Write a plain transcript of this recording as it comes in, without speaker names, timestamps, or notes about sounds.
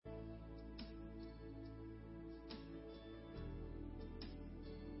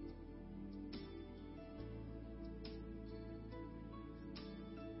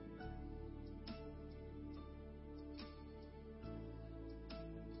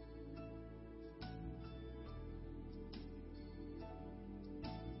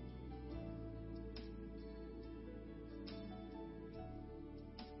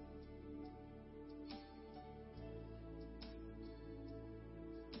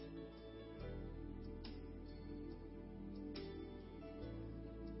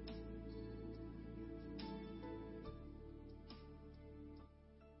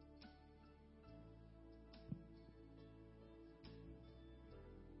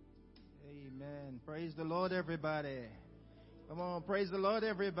Amen. Praise the Lord, everybody. Come on, praise the Lord,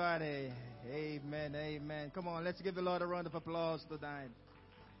 everybody. Amen, amen. Come on, let's give the Lord a round of applause tonight.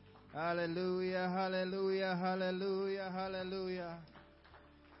 Hallelujah, hallelujah, hallelujah, hallelujah.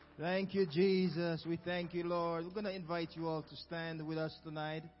 Thank you, Jesus. We thank you, Lord. We're going to invite you all to stand with us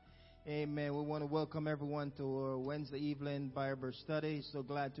tonight. Amen. We want to welcome everyone to our Wednesday evening Bible study. So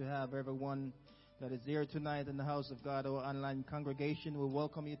glad to have everyone that is here tonight in the house of God, our online congregation. We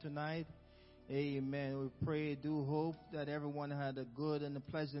welcome you tonight. Amen. We pray, do hope that everyone had a good and a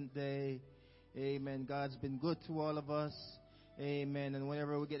pleasant day. Amen. God's been good to all of us. Amen. And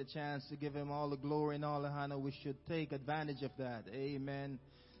whenever we get a chance to give Him all the glory and all the honor, we should take advantage of that. Amen.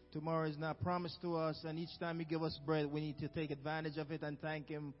 Tomorrow is not promised to us, and each time He gives us bread, we need to take advantage of it and thank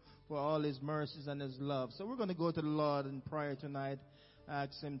Him for all His mercies and His love. So we're going to go to the Lord in prayer tonight.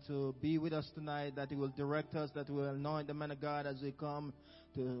 Ask Him to be with us tonight, that He will direct us, that He will anoint the man of God as we come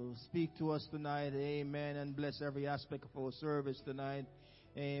to speak to us tonight. Amen. And bless every aspect of our service tonight.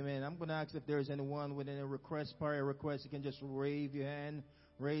 Amen. I'm going to ask if there's anyone with any request, prayer request, you can just wave your hand.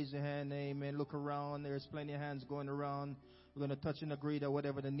 Raise your hand. Amen. Look around. There's plenty of hands going around. We're going to touch and agree that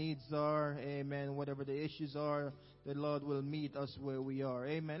whatever the needs are, amen, whatever the issues are, the Lord will meet us where we are.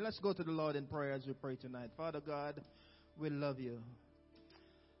 Amen. Let's go to the Lord in prayer as we pray tonight. Father God, we love you.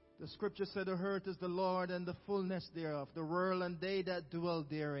 The scripture said, the earth is the Lord and the fullness thereof, the world and they that dwell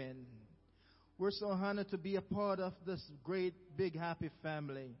therein. We're so honored to be a part of this great, big, happy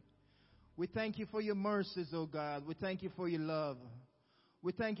family. We thank you for your mercies, oh God. We thank you for your love.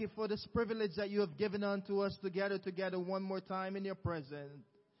 We thank you for this privilege that you have given unto us to gather together one more time in your presence.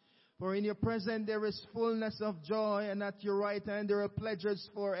 For in your presence there is fullness of joy, and at your right hand there are pleasures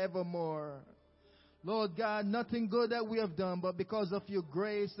forevermore. Lord God, nothing good that we have done, but because of your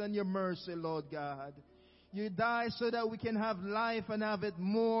grace and your mercy, Lord God. You died so that we can have life and have it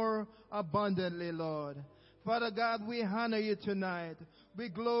more abundantly, Lord. Father God, we honor you tonight. We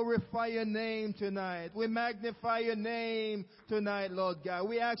glorify your name tonight. We magnify your name tonight, Lord God.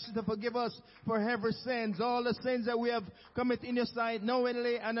 We ask you to forgive us for every sins, all the sins that we have committed in your sight,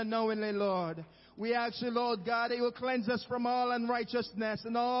 knowingly and unknowingly, Lord. We ask you, Lord God, that you will cleanse us from all unrighteousness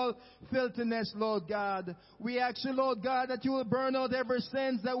and all filthiness, Lord God. We ask you, Lord God, that you will burn out every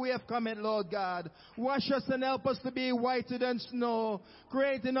sins that we have committed, Lord God. Wash us and help us to be whiter than snow.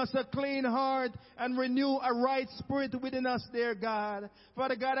 Create in us a clean heart and renew a right spirit within us, dear God.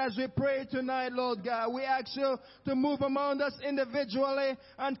 Father God, as we pray tonight, Lord God, we ask you to move among us individually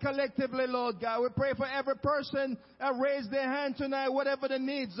and collectively, Lord God. We pray for every person that raised their hand tonight, whatever the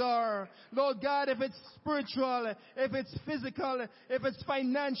needs are. Lord God, if it's spiritual, if it's physical, if it's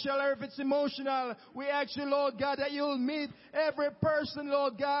financial, or if it's emotional, we ask you, Lord God, that you'll meet every person,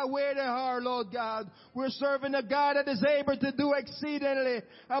 Lord God, where they are, Lord God. We're serving a God that is able to do exceedingly,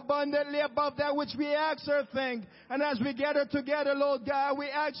 abundantly above that which we ask or think. And as we gather together, Lord God, we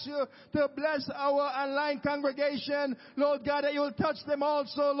ask you to bless our online congregation, Lord God, that you'll touch them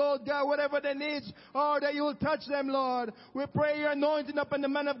also, Lord God, whatever their needs are, that you'll touch them, Lord. We pray your anointing upon the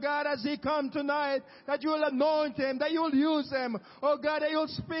man of God as he comes tonight, that you will anoint him, that you will use him, oh God, that you will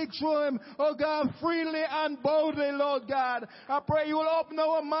speak through him, oh God, freely and boldly, Lord God. I pray you will open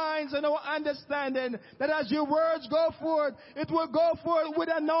our minds and our understanding, that as your words go forth, it will go forth with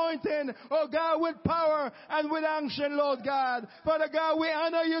anointing, oh God, with power and with unction, Lord God. Father God, we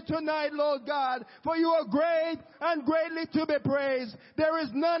honor you tonight, Lord God, for you are great and greatly to be praised. There is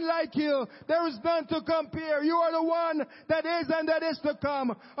none like you. There is none to compare. You are the one that is and that is to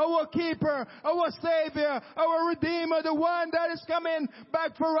come, our keeper, our Savior, our Redeemer, the one that is coming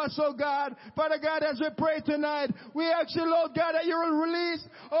back for us, oh God. Father God, as we pray tonight, we ask you, Lord God, that you will release,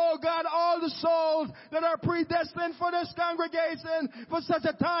 oh God, all the souls that are predestined for this congregation for such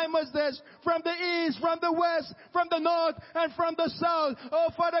a time as this, from the east, from the west, from the north, and from the south. Oh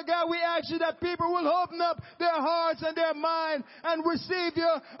Father God, we ask you that people will open up their hearts and their mind and receive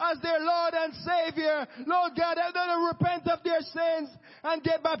you as their Lord and Savior. Lord God, that they will repent of their sins and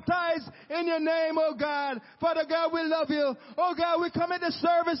get baptized in your name, oh God. Father God, we love you. Oh God, we commit the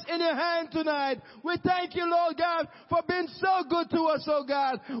service in your hand tonight. We thank you, Lord God, for being so good to us, oh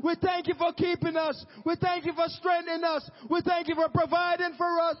God. We thank you for keeping us. We thank you for strengthening us. We thank you for providing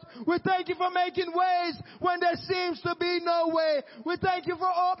for us. We thank you for making ways when there seems to be no way. We thank you for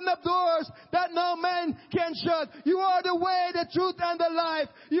opening up doors that no man can shut. You are the way, the truth, and the life.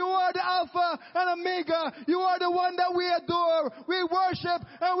 You are the Alpha and Omega. You are the one that we adore. We worship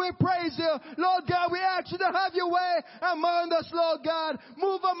and we praise you. Lord God, we ask you to have your way among us, Lord God.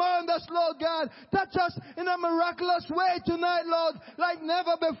 Move among us, Lord God. Touch us in a miraculous way tonight, Lord, like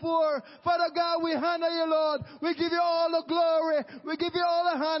never before. Father God, we honor you, Lord. We give you all the glory. We give you all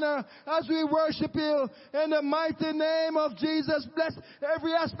the honor as we worship you. In the mighty name of Jesus, bless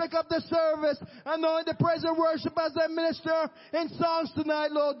every aspect of the service. Anoint the praise and worship as they minister in songs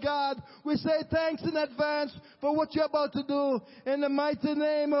tonight, Lord God. We say thanks in advance for what you're about to do. In the mighty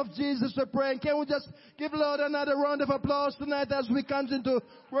name of Jesus, we pray. Can we just give Lord another round of applause tonight as we continue to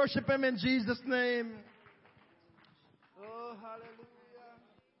worship him in Jesus' name. Oh, hallelujah.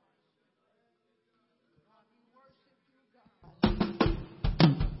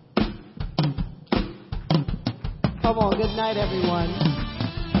 Come on, good night, everyone.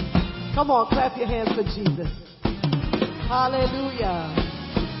 Come on, clap your hands for Jesus. Hallelujah.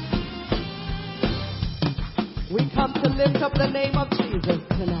 We come to lift up the name of Jesus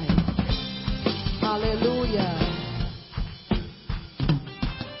tonight. Hallelujah.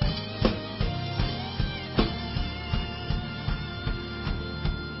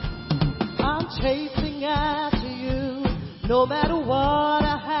 I'm chasing after you, no matter what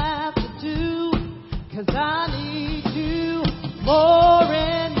I have to do, 'cause I need you more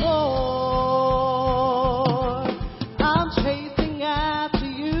and more. I'm chasing after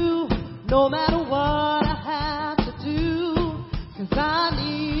you, no matter what I have to do, 'cause I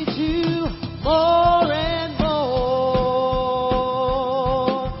need you more and more.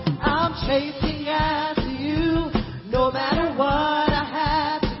 I'm chasing after you, no matter what I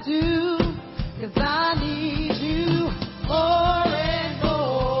have to do, 'cause I need you more and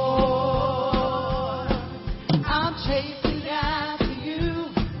more. I'm chasing after you,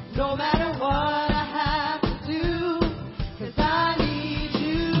 no matter what I have to do, 'cause I need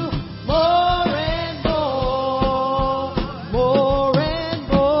you more and more, more and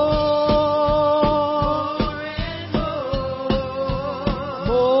more,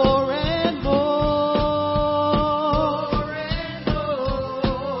 more and more,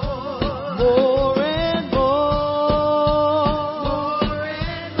 more and more,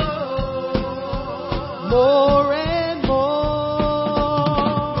 more and more.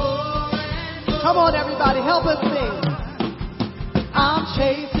 Come on, everybody, help us sing. I'm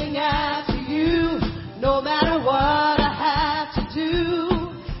chasing after you, no matter what I have to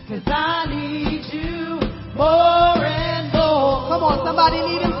do, 'cause I need you more and more. Come on, somebody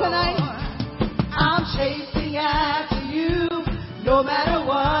need him tonight? I'm chasing after you, no matter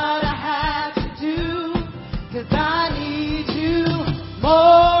what I have to do, 'cause I need you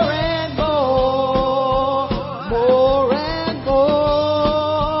more and more, more and more,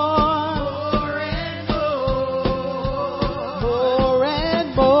 more and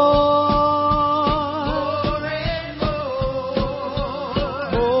more,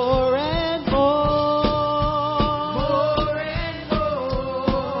 more and more,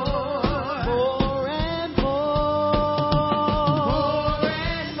 more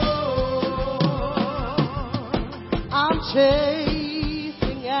and more. I'm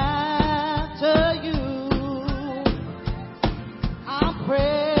chasing after you. I'm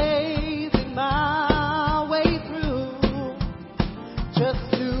praising my way through just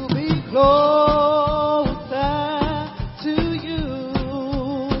to be closer to you.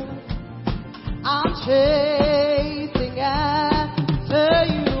 I'm chasing after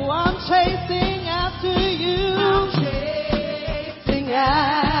you. I'm chasing after you. I'm chasing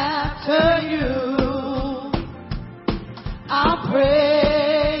after you. I'm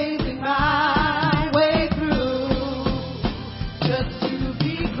praising my way through just to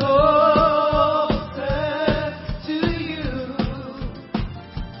be closer to you.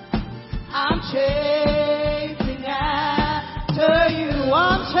 I'm chasing after you.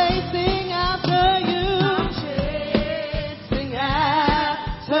 I'm chasing after you. I'm chasing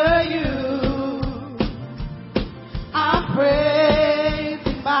after you. I'm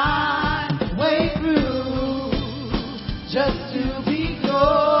praising my way through just to be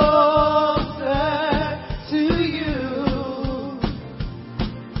closer to you.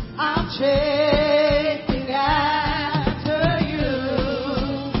 I'm chasing after you.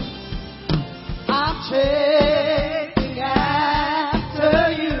 I'm chasing after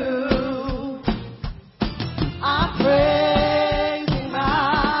you. I'm praising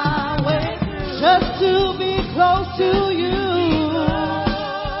my way through just to be close to you.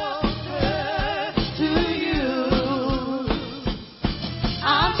 To you.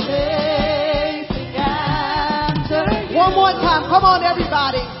 I'm chasing after you. One more time. Come on,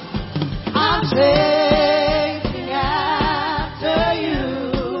 everybody. I'm chasing after you.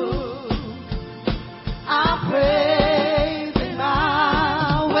 I'm praising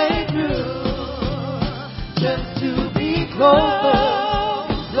my way through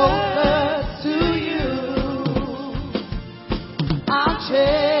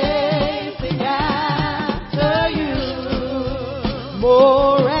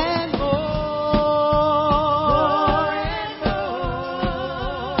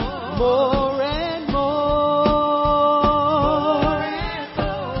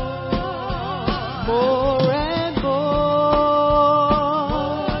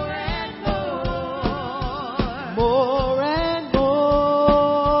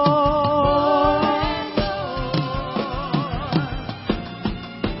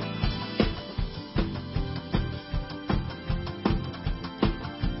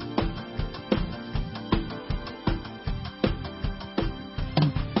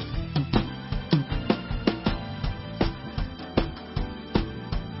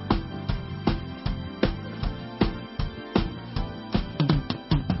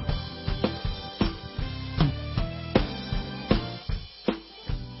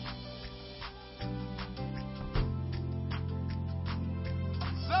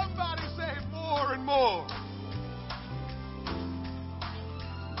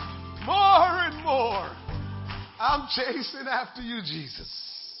I'm chasing after you,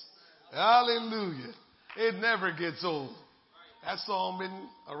 Jesus. Hallelujah. It never gets old. That song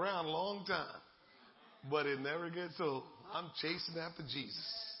been around a long time, but it never gets old. I'm chasing after Jesus.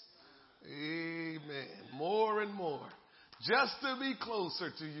 Amen. More and more. Just to be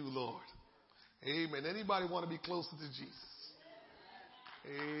closer to you, Lord. Amen. Anybody want to be closer to Jesus?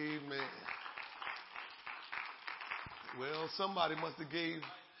 Amen. Well, somebody must have gave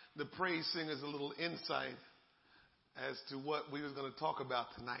the praise singers a little insight as to what we was going to talk about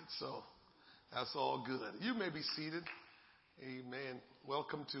tonight. So that's all good. You may be seated. Amen.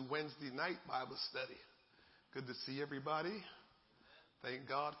 Welcome to Wednesday night Bible study. Good to see everybody. Thank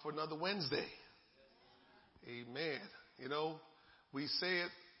God for another Wednesday. Amen. You know, we say it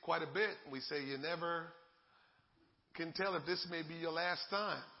quite a bit. We say you never can tell if this may be your last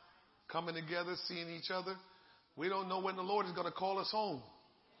time coming together, seeing each other. We don't know when the Lord is going to call us home.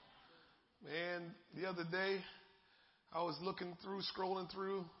 Man, the other day, I was scrolling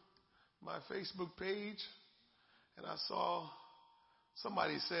through my Facebook page, and I saw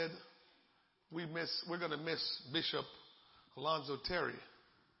somebody said, we're going to miss Bishop Alonzo Terry.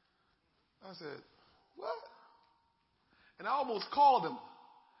 I said, what? And I almost called him.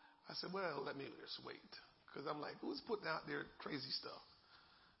 I said, well, let me just wait. Because I'm like, who's putting out there crazy stuff?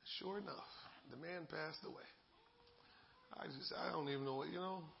 Sure enough, the man passed away. I don't even know what,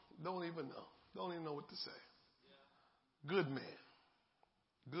 don't even know. Don't even know what to say. Good man.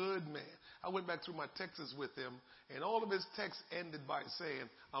 Good man. I went back through my texts with him, and all of his texts ended by saying,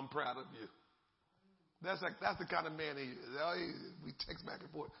 I'm proud of you. That's the kind of man he is. We text back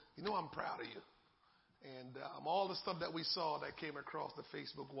and forth. I'm proud of you. And all the stuff that we saw that came across the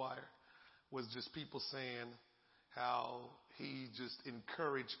Facebook wire was just people saying how he just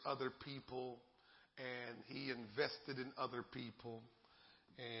encouraged other people and he invested in other people.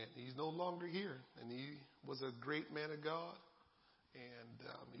 And he's no longer here. And he was a great man of God. And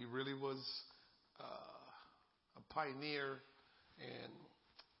he really was a pioneer, and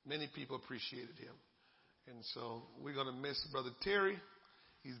many people appreciated him. And so we're going to miss Brother Terry.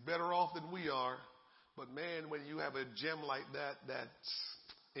 He's better off than we are. But, man, when you have a gem like that's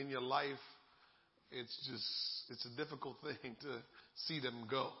in your life, it's a difficult thing to see them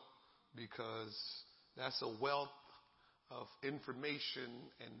go, because that's a wealth of information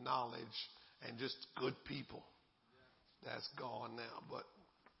and knowledge and just good people that's gone now. But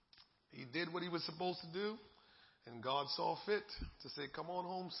he did what he was supposed to do, and God saw fit to say, come on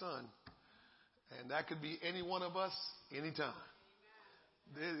home, son. And that could be any one of us anytime.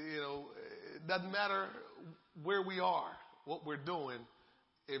 It doesn't matter where we are, what we're doing.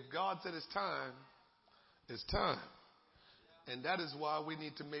 If God said it's time, it's time. And that is why we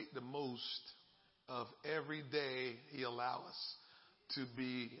need to make the most of every day he allows us to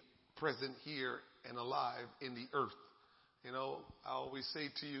be present here and alive in the earth. I always say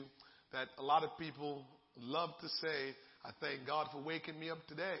to you that a lot of people love to say, I thank God for waking me up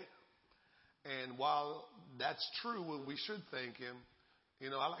today. And while that's true, and we should thank him,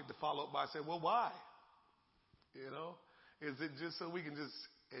 I like to follow up by saying, well, why? Is it just so we can just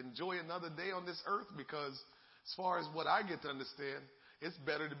enjoy another day on this earth? Because as far as what I get to understand, it's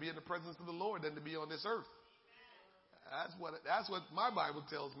better to be in the presence of the Lord than to be on this earth. That's what my Bible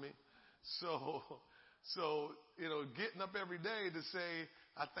tells me. So getting up every day to say,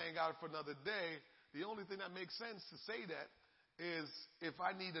 I thank God for another day, the only thing that makes sense to say that is if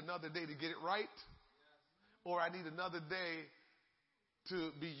I need another day to get it right, or I need another day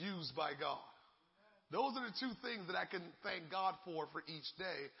to be used by God. Those are the two things that I can thank God for each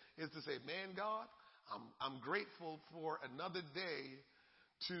day, is to say, man, God, I'm grateful for another day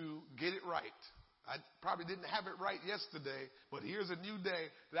to get it right. I probably didn't have it right yesterday, but here's a new day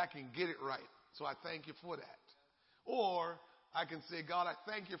that I can get it right. So I thank you for that. Or I can say, God, I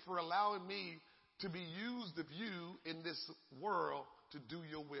thank you for allowing me to be used of you in this world to do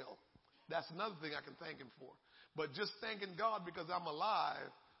your will. That's another thing I can thank him for. But just thanking God because I'm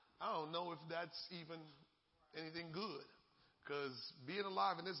alive, I don't know if that's even anything good. Because being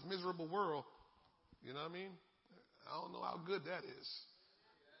alive in this miserable world, you know what I mean? I don't know how good that is.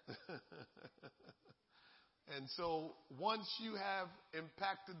 And so once you have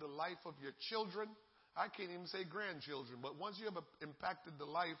impacted the life of your children, I can't even say grandchildren, but once you have impacted the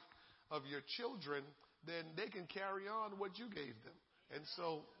life of your children, then they can carry on what you gave them. And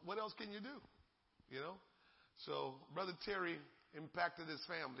so what else can you do? So Brother Terry impacted his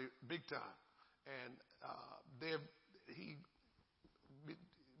family big time. And he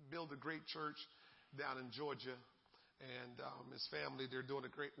built a great church down in Georgia. And his family, they're doing a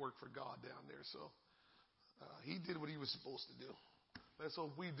great work for God down there. So he did what he was supposed to do. Let's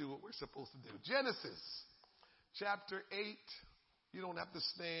hope we do what we're supposed to do. Genesis chapter 8. You don't have to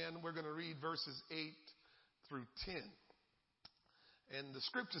stand. We're going to read verses 8 through 10. And the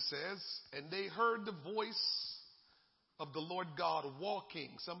scripture says, and they heard the voice of the Lord God walking.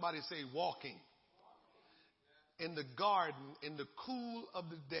 Somebody say walking. In the garden in the cool of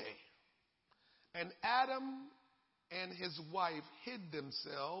the day. And Adam and his wife hid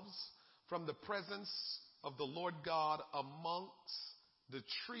themselves from the presence of the Lord God amongst the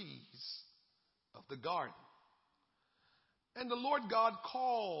trees of the garden. And the Lord God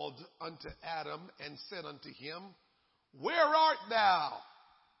called unto Adam and said unto him, where art thou?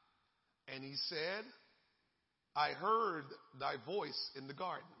 And he said, I heard thy voice in the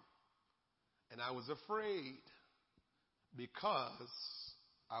garden, and I was afraid because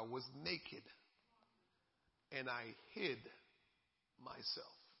I was naked, and I hid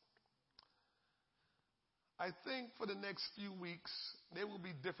myself. I think for the next few weeks, there will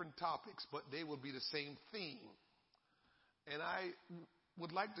be different topics, but they will be the same theme. And I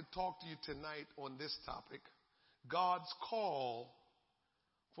would like to talk to you tonight on this topic, God's call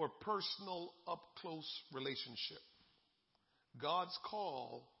for personal up-close relationship. God's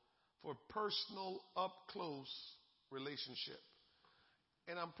call for personal up-close relationship.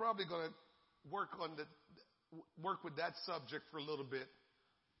 And I'm probably going to work with that subject for a little bit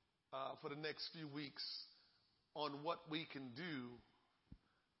for the next few weeks on what we can do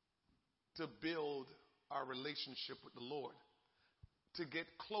to build our relationship with the Lord, to get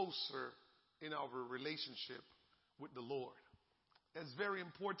closer in our relationship with the Lord. It's very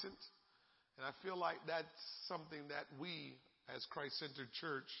important, and I feel like that's something that we as Christ-centered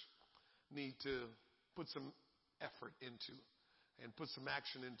church need to put some effort into and put some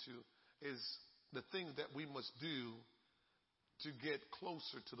action into, is the things that we must do to get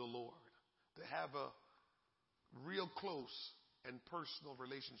closer to the Lord, to have a real close and personal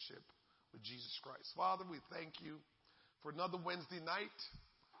relationship with Jesus Christ. Father, we thank you for another Wednesday night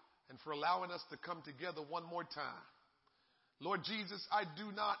and for allowing us to come together one more time. Lord Jesus, I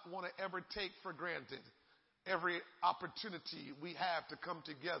do not want to ever take for granted every opportunity we have to come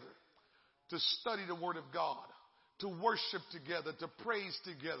together, to study the Word of God, to worship together, to praise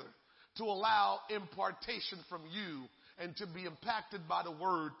together, to allow impartation from you and to be impacted by the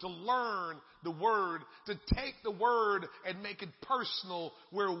Word, to learn the Word, to take the Word and make it personal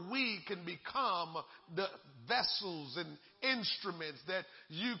where we can become the vessels and instruments that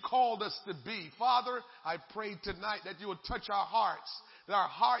you called us to be. Father, I pray tonight that you will touch our hearts, that our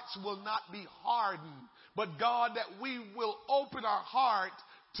hearts will not be hardened, but God, that we will open our heart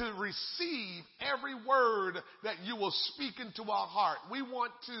to receive every word that you will speak into our heart. We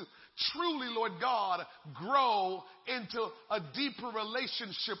want to truly, Lord God, grow into a deeper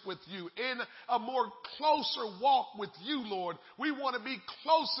relationship with you, in a more closer walk with you, Lord. We want to be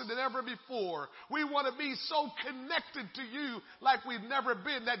closer than ever before. We want to be so connected to you like we've never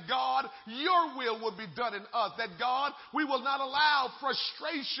been, that God, your will be done in us, that God, we will not allow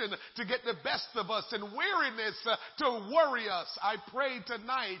frustration to get the best of us and weariness to worry us. I pray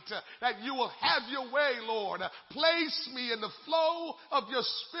tonight that you will have your way, Lord. Place me in the flow of your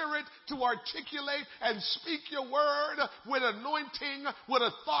Spirit to articulate and speak your word with anointing, with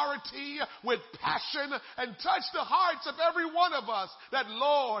authority, with passion, and touch the hearts of every one of us, that,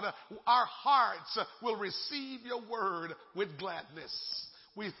 Lord, our hearts will receive your word with gladness.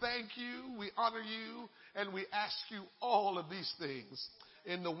 We thank you, we honor you, and we ask you all of these things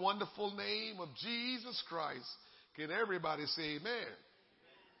in the wonderful name of Jesus Christ. Can everybody say amen?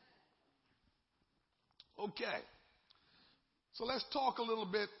 Okay, so let's talk a little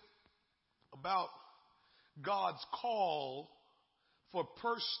bit about God's call for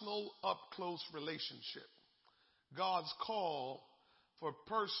personal up-close relationship. God's call for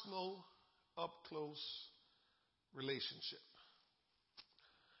personal up-close relationship.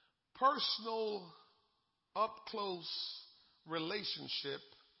 Personal up-close relationship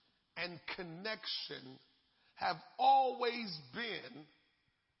and connection have always been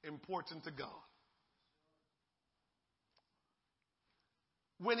important to God.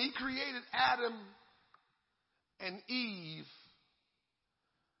 When he created Adam and Eve,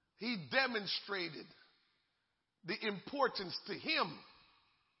 he demonstrated the importance to him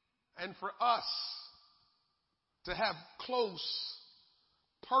and for us to have close,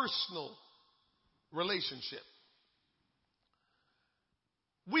 personal relationship.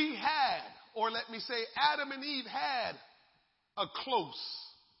 We had, or let me say, Adam and Eve had a close,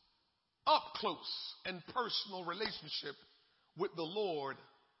 up close and personal relationship with the Lord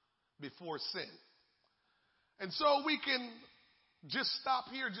before sin. And so we can just stop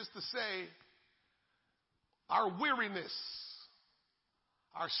here just to say our weariness,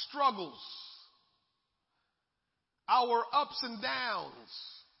 our struggles, our ups and downs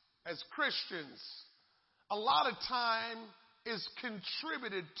as Christians, a lot of time is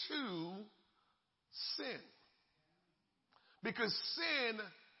contributed to sin. Because sin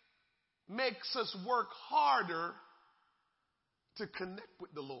makes us work harder to connect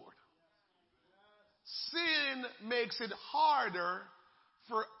with the Lord. Sin makes it harder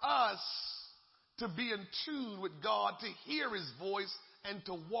for us to be in tune with God, to hear his voice, and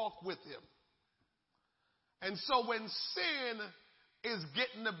to walk with him. And so when sin is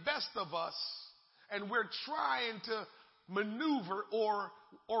getting the best of us, and we're trying to maneuver or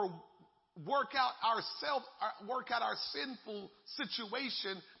work out our sinful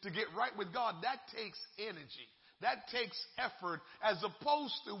situation to get right with God, that takes energy. That takes effort, as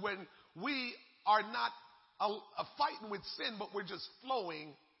opposed to when we are not fighting with sin, but we're just flowing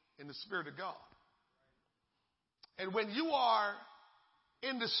in the Spirit of God. And when you are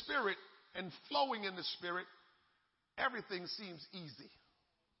in the Spirit and flowing in the Spirit, everything seems easy.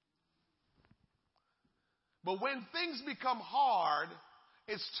 But when things become hard,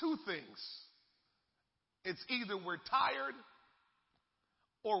 it's two things. It's either we're tired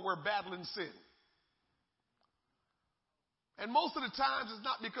or we're battling sin. And most of the times it's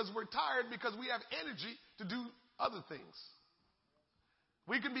not because we're tired, because we have energy to do other things.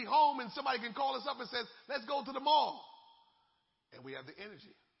 We can be home and somebody can call us up and says, let's go to the mall. And we have the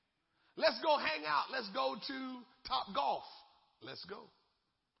energy. Let's go hang out. Let's go to Top Golf. Let's go.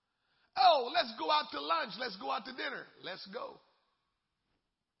 Oh, let's go out to lunch. Let's go out to dinner. Let's go.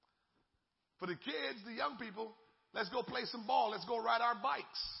 For the kids, the young people, let's go play some ball. Let's go ride our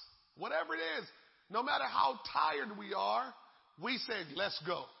bikes. Whatever it is, no matter how tired we are, we say, let's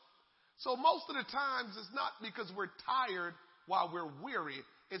go. So most of the times it's not because we're tired while we're weary.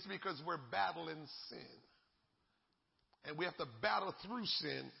 It's because we're battling sin. And we have to battle through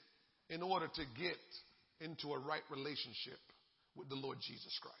sin in order to get into a right relationship with the Lord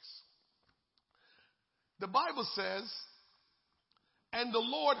Jesus Christ. The Bible says, and the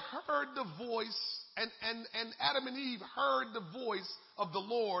Lord heard the voice, and Adam and Eve heard the voice of the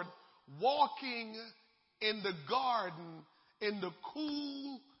Lord walking in the garden in the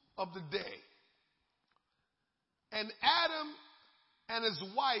cool of the day. And Adam and his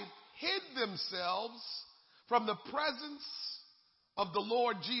wife hid themselves from the presence of the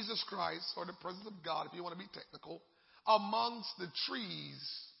Lord Jesus Christ, or the presence of God, if you want to be technical, amongst the trees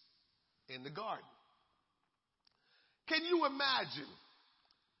in the garden. Can you imagine?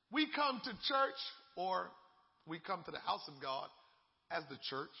 We come to church, or we come to the house of God as the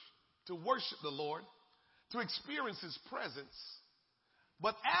church to worship the Lord, to experience his presence.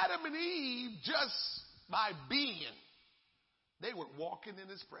 But Adam and Eve, just by being, they were walking in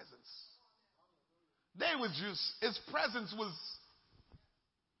his presence. They was just, his presence was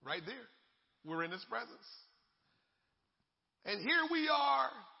right there. We're in his presence. And here we are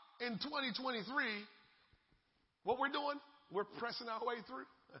in 2023. What we're doing, we're pressing our way through.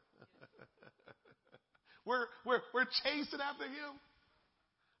 We're chasing after him.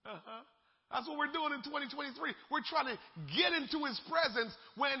 That's what we're doing in 2023. We're trying to get into his presence.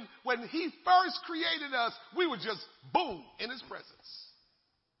 When he first created us, we were just boom in his presence.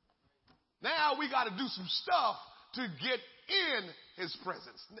 Now we got to do some stuff to get in his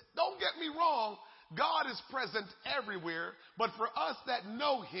presence. Don't get me wrong. God is present everywhere. But for us that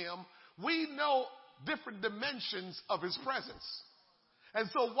know him, we know different dimensions of his presence. And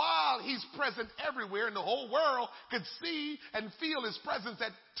so while he's present everywhere and the whole world could see and feel his presence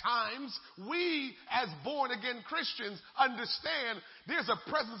at times, we as born again Christians understand there's a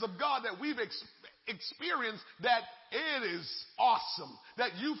presence of God that we've experienced that it is awesome.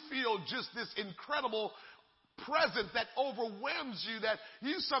 That you feel just this incredible presence that overwhelms you, that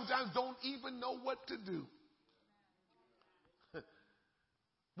you sometimes don't even know what to do.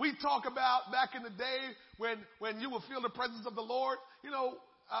 We talk about back in the day when you will feel the presence of the Lord. You know,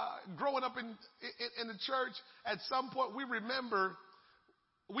 growing up in the church, at some point we remember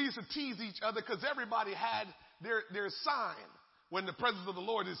we used to tease each other because everybody had their sign when the presence of the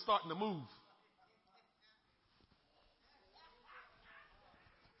Lord is starting to move.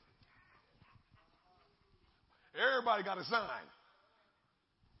 Everybody got a sign.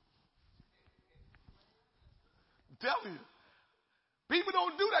 I'm telling you. People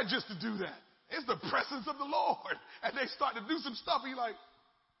don't do that just to do that. It's the presence of the Lord. And they start to do some stuff. You're like,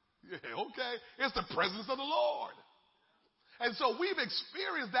 yeah, okay. It's the presence of the Lord. And so we've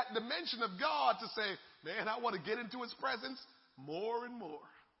experienced that dimension of God to say, man, I want to get into his presence more and more.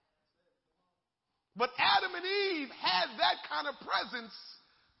 But Adam and Eve had that kind of presence,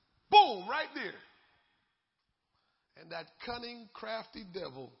 boom, right there. And that cunning, crafty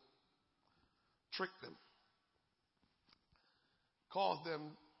devil tricked them. caused them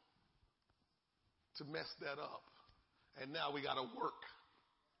to mess that up. And now we got to work.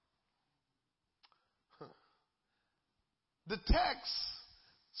 The text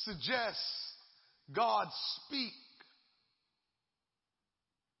suggests God speak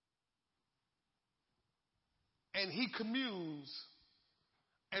and he communes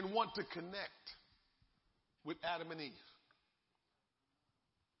and want to connect with Adam and Eve.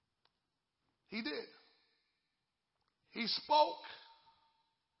 He did. He spoke.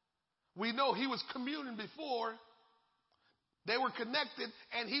 We know he was communing before. They were connected,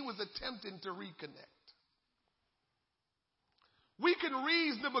 and he was attempting to reconnect. We can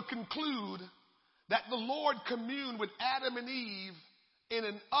reasonably conclude that the Lord communed with Adam and Eve in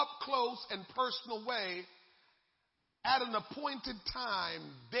an up-close and personal way at an appointed time,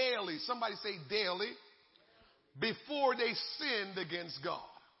 daily. Somebody say daily. Before they sinned against God.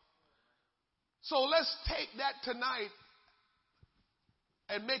 So let's take that tonight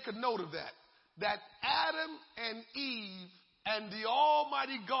and make a note of that. That Adam and Eve and the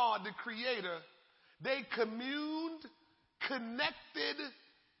Almighty God, the Creator, they communed, connected,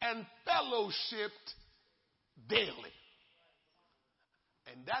 and fellowshipped daily.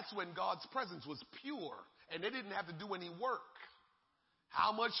 And that's when God's presence was pure and they didn't have to do any work.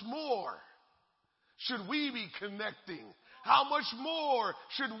 How much more should we be connecting? How much more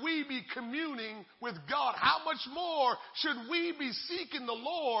should we be communing with God? How much more should we be seeking the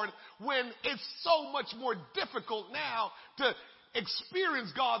Lord when it's so much more difficult now to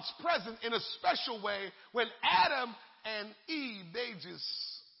experience God's presence in a special way when Adam and Eve, they just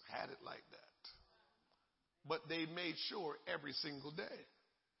had it like that. But they made sure every single day.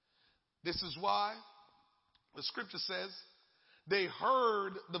 This is why the scripture says they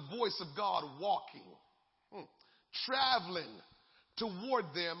heard the voice of God walking, traveling toward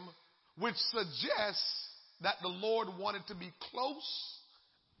them, which suggests that the Lord wanted to be close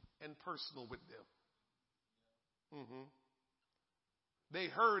and personal with them. They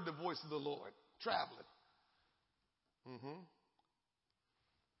heard the voice of the Lord traveling.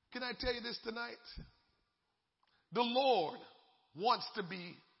 Can I tell you this tonight? The Lord wants to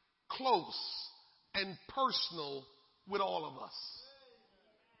be close and personal with all of us.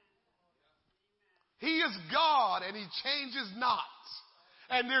 He is God and he changes not.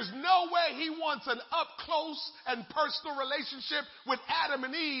 And there's no way he wants an up close and personal relationship with Adam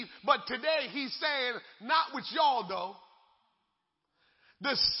and Eve. But today he's saying, not with y'all though.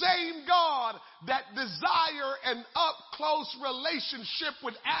 The same God that desire an up close relationship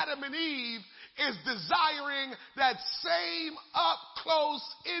with Adam and Eve is desiring that same up close,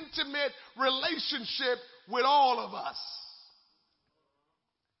 intimate relationship with all of us.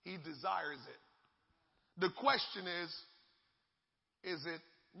 He desires it. The question is it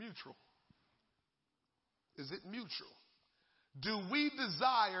mutual? Is it mutual? Do we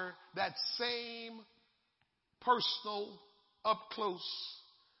desire that same personal, up close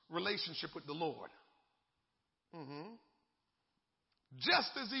relationship with the Lord?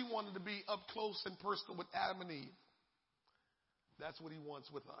 Just as he wanted to be up close and personal with Adam and Eve, that's what he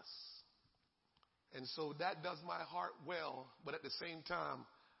wants with us. And so that does my heart well, but at the same time,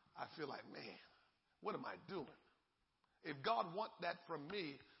 I feel like, man, what am I doing? If God wants that from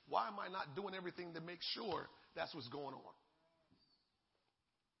me, why am I not doing everything to make sure that's what's going on?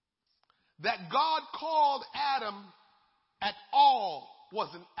 That God called Adam at all was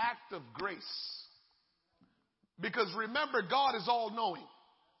an act of grace. Because remember, God is all knowing.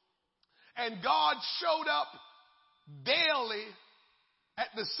 And God showed up daily at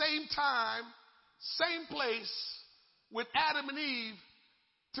the same time, same place with Adam and Eve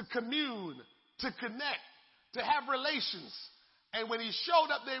to commune, to connect, to have relations. And when he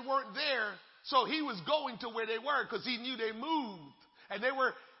showed up, they weren't there. So he was going to where they were because he knew they moved. And they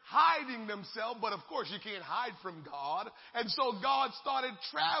were hiding themselves, but of course you can't hide from God. And so God started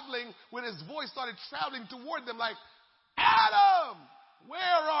traveling, when his voice started traveling toward them like, Adam, where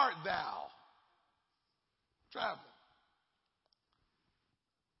art thou? Traveling.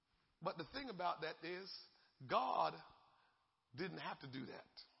 But the thing about that is, God didn't have to do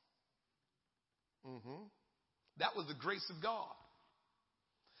that. That was the grace of God.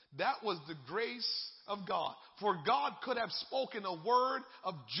 That was the grace of God. For God could have spoken a word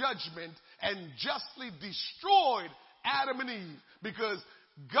of judgment and justly destroyed Adam and Eve, because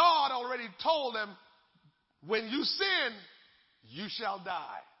God already told them, when you sin, you shall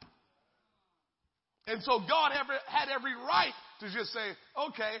die. And so God had every right to just say,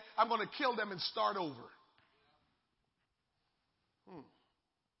 okay, I'm going to kill them and start over.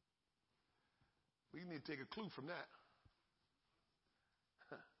 We need to take a clue from that.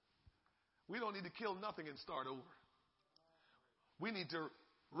 We don't need to kill nothing and start over. We need to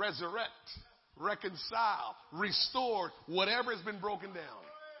resurrect, reconcile, restore whatever has been broken down.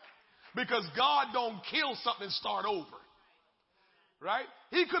 Because God don't kill something and start over. Right?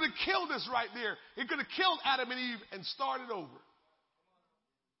 He could have killed us right there. He could have killed Adam and Eve and started over.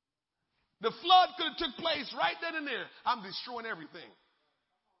 The flood could have took place right then and there. I'm destroying everything.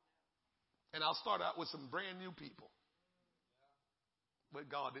 And I'll start out with some brand new people. But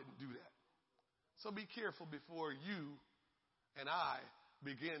God didn't do that. So be careful before you and I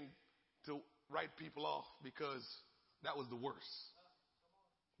begin to write people off, because that was the worst.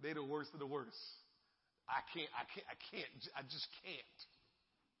 They're the worst of the worst. I just can't.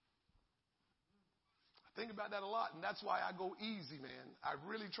 I think about that a lot, and that's why I go easy, man. I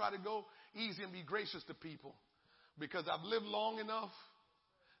really try to go easy and be gracious to people, because I've lived long enough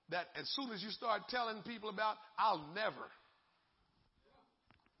that as soon as you start telling people about, I'll never.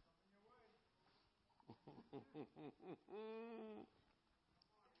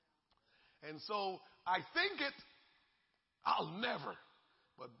 And so I think it, I'll never.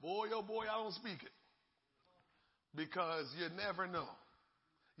 But boy, oh boy, I don't speak it. Because you never know.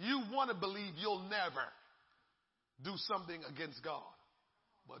 You want to believe you'll never do something against God.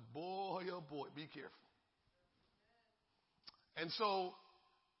 But boy, oh boy, be careful. And so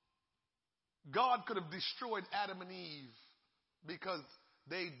God could have destroyed Adam and Eve because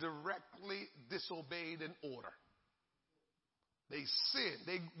they directly disobeyed an order. They sinned.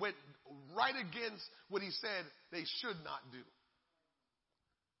 They went right against what he said they should not do.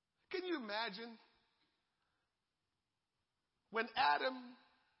 Can you imagine when Adam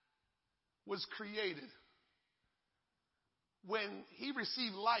was created, when he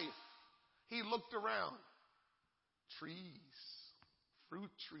received life, he looked around. Trees,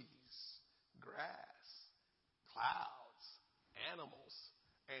 fruit trees, grass, clouds, animals,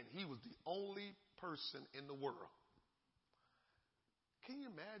 and he was the only person in the world. Can you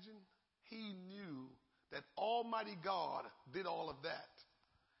imagine? He knew that Almighty God did all of that,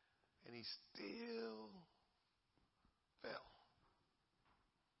 and he still fell.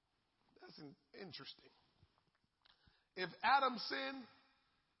 That's interesting. If Adam sinned,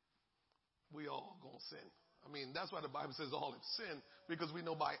 we all gonna sin. I mean, that's why the Bible says all have sinned, because we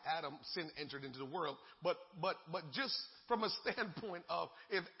know by Adam sin entered into the world. But just from a standpoint of,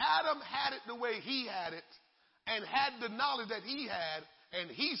 if Adam had it the way he had it, and had the knowledge that he had,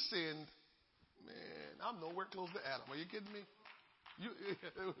 and he sinned, man, I'm nowhere close to Adam. Are you kidding me?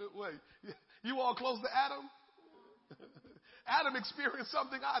 You all close to Adam? Adam experienced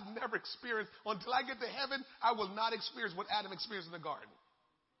something I've never experienced. Until I get to heaven, I will not experience what Adam experienced in the garden.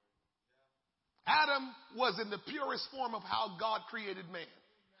 Adam was in the purest form of how God created man.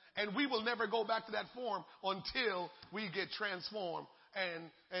 And we will never go back to that form until we get transformed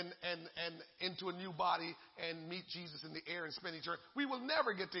and into a new body and meet Jesus in the air and spend eternity. We will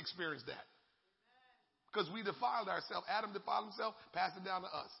never get to experience that. Because we defiled ourselves. Adam defiled himself, passed it down to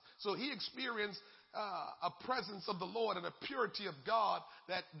us. So he experienced a presence of the Lord and a purity of God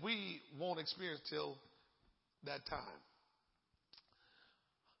that we won't experience till that time.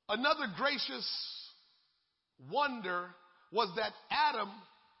 Another gracious wonder was that Adam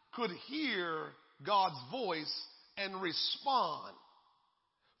could hear God's voice and respond.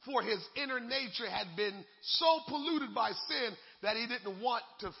 For his inner nature had been so polluted by sin that he didn't want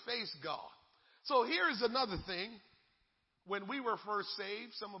to face God. So here's another thing. When we were first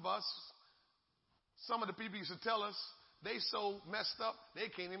saved, some of the people used to tell us they so messed up they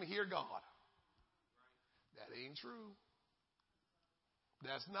can't even hear God. That ain't true.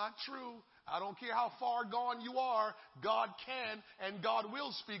 That's not true. I don't care how far gone you are, God can and God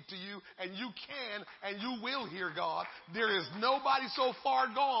will speak to you, and you can and you will hear God. There is nobody so far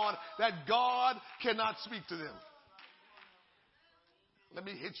gone that God cannot speak to them. Let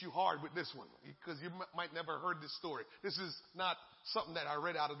me hit you hard with this one, because you might never heard this story. This is not something that I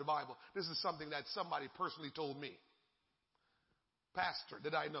read out of the Bible. This is something that somebody personally told me. Pastor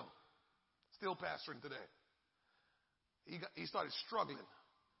that I know, still pastoring today. He started struggling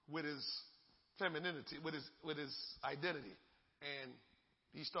with his femininity, with his identity, and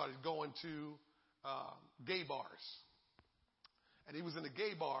he started going to gay bars. And he was in a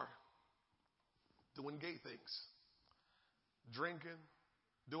gay bar doing gay things, drinking,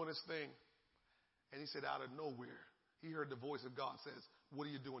 doing his thing. And he said, out of nowhere, he heard the voice of God says, "What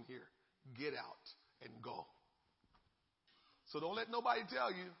are you doing here? Get out and go." So don't let nobody tell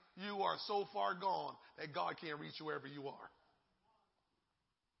you you are so far gone that God can't reach you wherever you are.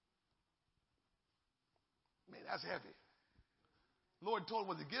 Man, that's heavy. Lord told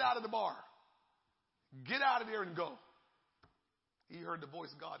him to get out of the bar. Get out of there and go. He heard the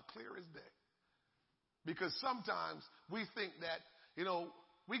voice of God clear as day. Because sometimes we think that,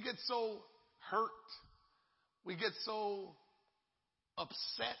 we get so hurt, we get so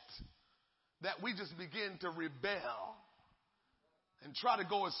upset that we just begin to rebel and try to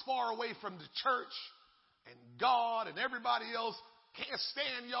go as far away from the church and God and everybody else. Can't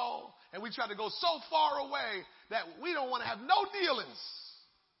stand y'all. And we try to go so far away that we don't want to have no dealings.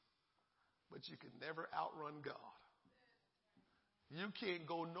 But you can never outrun God. You can't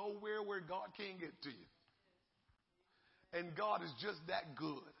go nowhere where God can't get to you. And God is just that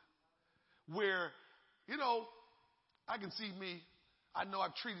good. Where, I can see me. I know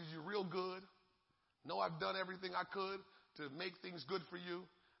I've treated you real good. Know I've done everything I could to make things good for you.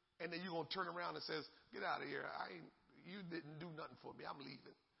 And then you're going to turn around and says, get out of here. You didn't do nothing for me. I'm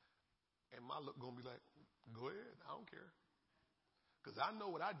leaving. And my look going to be like, go ahead. I don't care. Because I know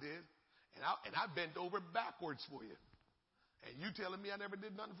what I did. And I bent over backwards for you. And you telling me I never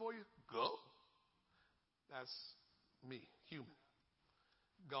did nothing for you? Go. That's me, human.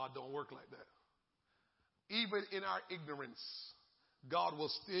 God don't work like that. Even in our ignorance, God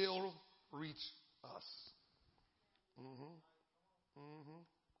will still reach us.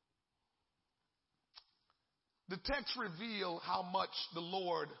 The text reveal how much the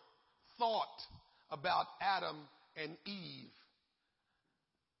Lord thought about Adam and Eve.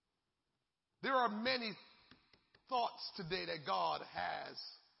 There are many thoughts today that God has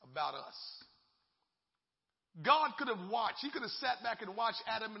about us. God could have watched. He could have sat back and watched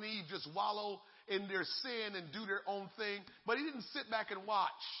Adam and Eve just wallow in their sin and do their own thing. But he didn't sit back and watch.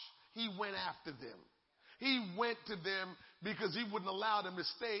 He went after them. He went to them because he wouldn't allow them to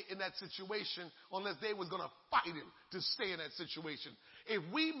stay in that situation unless they was going to fight him to stay in that situation. If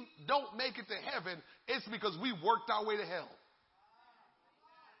we don't make it to heaven, it's because we worked our way to hell.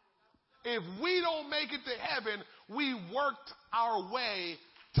 If we don't make it to heaven, we worked our way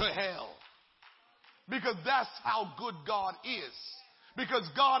to hell. Because that's how good God is. Because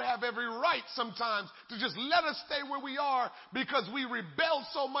God have every right sometimes to just let us stay where we are because we rebelled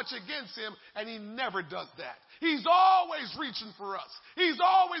so much against him, and he never does that. He's always reaching for us. He's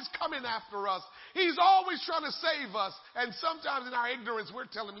always coming after us. He's always trying to save us. And sometimes in our ignorance, we're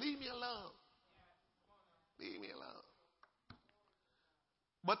telling him, leave me alone. Leave me alone.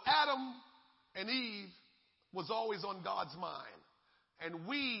 But Adam and Eve was always on God's mind. And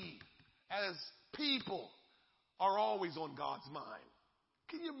we, as people, are always on God's mind.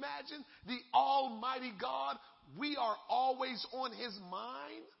 Can you imagine the Almighty God? We are always on his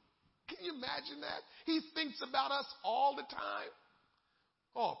mind. Can you imagine that? He thinks about us all the time.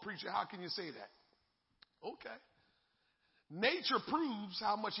 Oh, preacher, how can you say that? Okay. Nature proves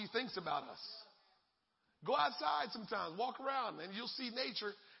how much he thinks about us. Go outside sometimes, walk around, and you'll see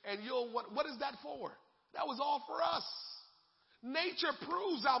nature, and what is that for? That was all for us. Nature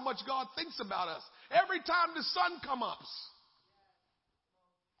proves how much God thinks about us. Every time the sun comes up,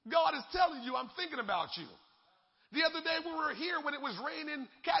 God is telling you, I'm thinking about you. The other day we were here when it was raining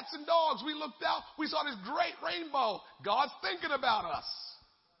cats and dogs. We looked out. We saw this great rainbow. God's thinking about us.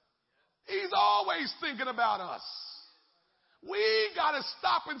 He's always thinking about us. We got to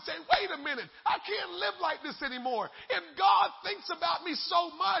stop and say, wait a minute. I can't live like this anymore. If God thinks about me so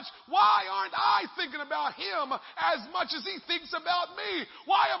much, why aren't I thinking about him as much as he thinks about me?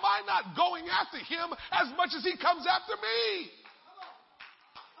 Why am I not going after him as much as he comes after me?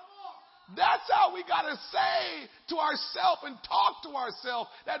 That's how we got to say to ourselves and talk to ourselves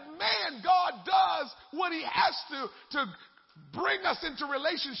that, man, God does what he has to bring us into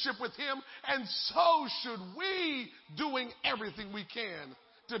relationship with him, and so should we, doing everything we can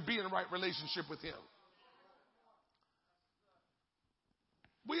to be in right relationship with him.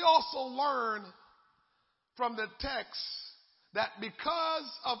 We also learn from the text that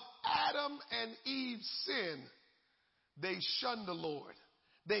because of Adam and Eve's sin, they shunned the Lord.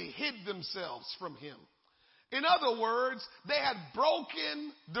 They hid themselves from him. In other words, they had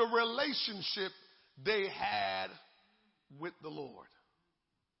broken the relationship they had with the Lord.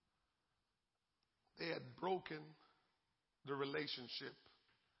 They had broken the relationship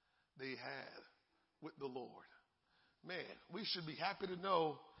they had with the Lord. Man, we should be happy to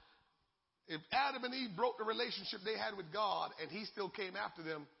know if Adam and Eve broke the relationship they had with God and he still came after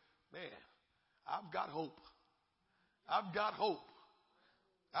them, man, I've got hope. I've got hope.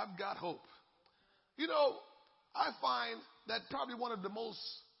 I've got hope. I find that probably one of the most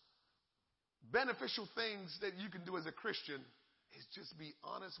beneficial things that you can do as a Christian is just be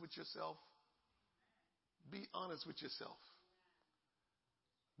honest with yourself. Be honest with yourself.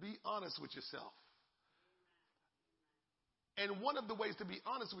 Be honest with yourself. And one of the ways to be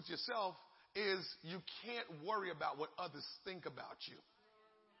honest with yourself is you can't worry about what others think about you.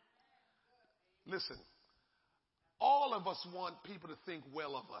 Listen, all of us want people to think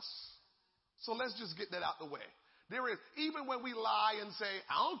well of us. So let's just get that out the way. Even when we lie and say,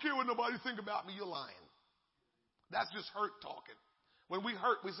 I don't care what nobody think about me, you're lying. That's just hurt talking. When we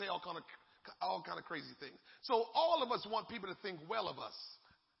hurt, we say all kind of crazy things. So all of us want people to think well of us.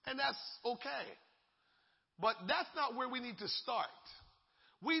 And that's okay. But that's not where we need to start.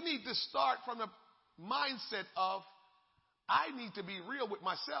 We need to start from the mindset of, I need to be real with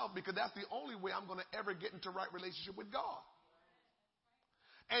myself, because that's the only way I'm going to ever get into right relationship with God.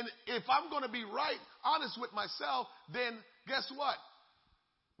 And if I'm going to be right, honest with myself, then guess what?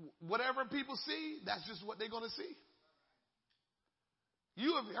 Whatever people see, that's just what they're going to see.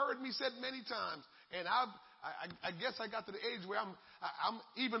 You have heard me said many times, and I guess I got to the age where I'm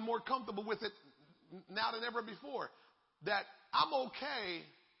even more comfortable with it now than ever before, that I'm okay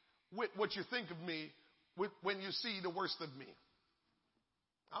with what you think of me when you see the worst of me.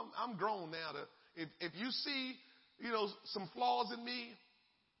 I'm grown now. If you see, some flaws in me,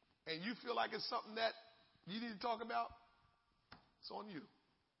 and you feel like it's something that you need to talk about, it's on you.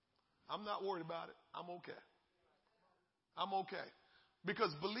 I'm not worried about it. I'm okay. I'm okay.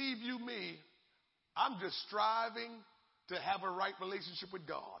 Because believe you me, I'm just striving to have a right relationship with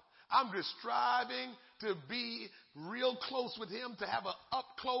God. I'm just striving to be real close with Him, to have an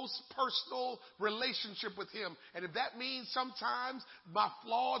up-close, personal relationship with Him. And if that means sometimes my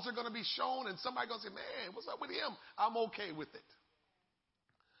flaws are going to be shown and somebody's going to say, man, what's up with him? I'm okay with it.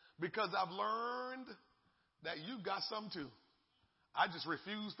 Because I've learned that you've got some too. I just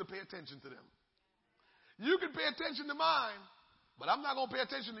refuse to pay attention to them. You can pay attention to mine, but I'm not going to pay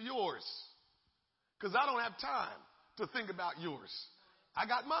attention to yours. Because I don't have time to think about yours. I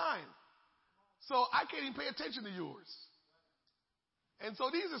got mine. So I can't even pay attention to yours. And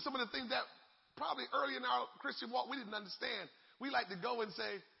so these are some of the things that probably early in our Christian walk we didn't understand. We like to go and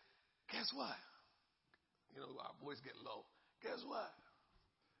say, guess what? Our voice get low. Guess what?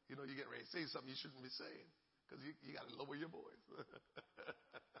 You get ready to say something you shouldn't be saying because you got to lower your voice.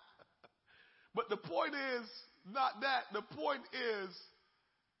 But the point is not that. The point is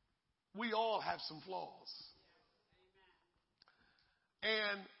we all have some flaws.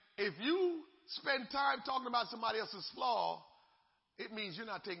 And if you spend time talking about somebody else's flaw, it means you're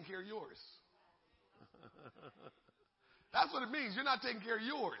not taking care of yours. That's what it means. You're not taking care of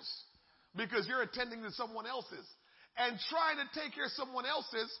yours because you're attending to someone else's. And trying to take care of someone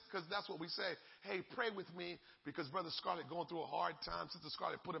else's, because that's what we say. Hey, pray with me because Brother Scarlett going through a hard time. Sister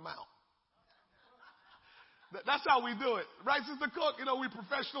Scarlett, put him out. That's how we do it. Right, Sister Cook? We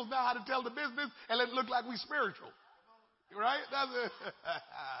professionals know how to tell the business and let it look like we spiritual. Right? That's it.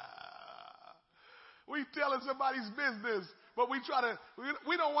 We telling somebody's business, but we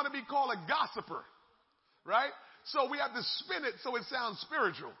don't want to be called a gossiper. Right? So we have to spin it so it sounds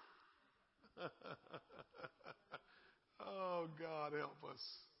spiritual. Oh, God, help us.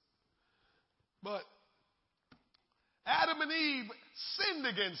 But Adam and Eve sinned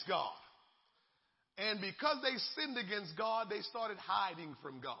against God. And because they sinned against God, they started hiding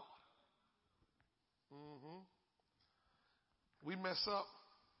from God. We mess up.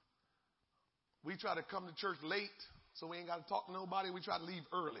 We try to come to church late so we ain't got to talk to nobody. We try to leave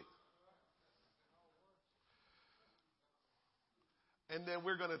early. And then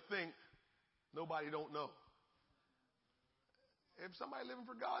we're going to think nobody don't know. If somebody living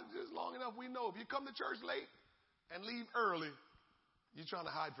for God just long enough, we know. If you come to church late and leave early, you're trying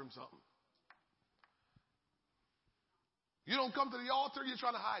to hide from something. You don't come to the altar, you're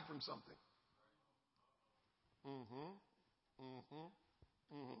trying to hide from something.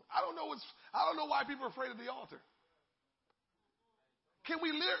 I don't know why people are afraid of the altar. Can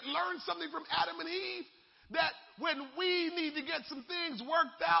we learn something from Adam and Eve? That when we need to get some things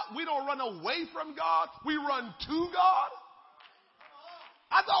worked out, we don't run away from God, we run to God.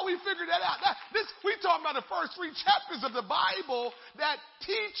 I thought we figured that out. We talking about the first 3 chapters of the Bible that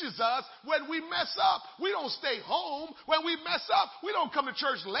teaches us when we mess up, we don't stay home. When we mess up, we don't come to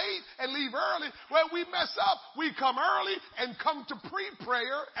church late and leave early. When we mess up, we come early and come to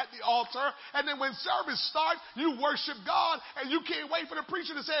pre-prayer at the altar. And then when service starts, you worship God and you can't wait for the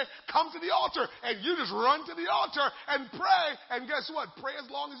preacher to say, come to the altar. And you just run to the altar and pray. And guess what? Pray as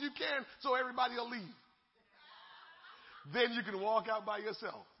long as you can so everybody will leave. Then you can walk out by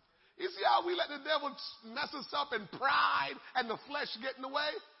yourself. You see how we let the devil mess us up in pride and the flesh get in the way?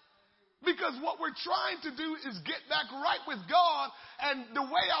 Because what we're trying to do is get back right with God, and the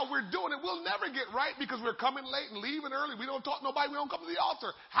way how we're doing it, we'll never get right because we're coming late and leaving early. We don't talk to nobody. We don't come to the altar.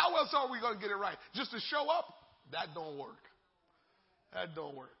 How else are we going to get it right? Just to show up? That don't work. That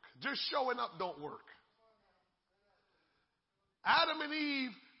don't work. Just showing up don't work. Adam and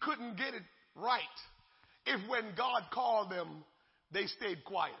Eve couldn't get it right if when God called them, they stayed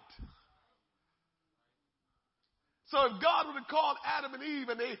quiet? So if God would have called Adam and Eve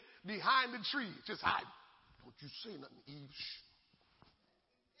and they behind the tree, just hide. Don't you say nothing, Eve. Shh.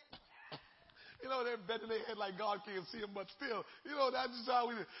 You know, they're betting their head like God can't see them, but still, you know, that's just how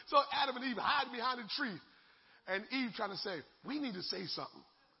we do. So Adam and Eve hide behind the tree. And Eve trying to say, we need to say something.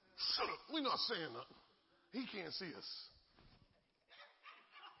 Shut up. We're not saying nothing. He can't see us.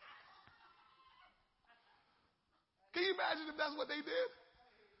 Can you imagine if that's what they did?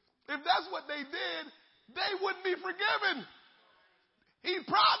 If that's what they did, they wouldn't be forgiven. He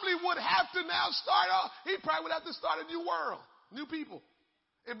probably would have to now start off. He probably would have to start a new world, new people,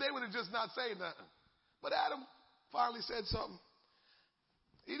 if they would have just not said nothing. But Adam finally said something.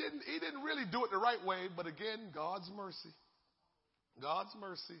 He didn't really do it the right way, but again, God's mercy. God's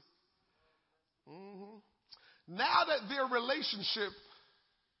mercy. Now that their relationship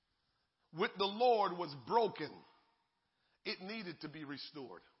with the Lord was broken, it needed to be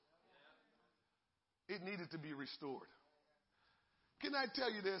restored. It needed to be restored. Can I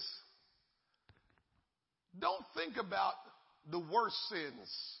tell you this? Don't think about the worst sins,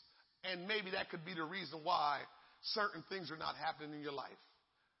 and maybe that could be the reason why certain things are not happening in your life.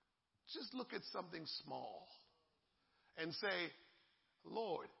 Just look at something small and say,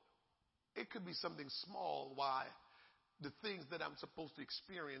 Lord, it could be something small why the things that I'm supposed to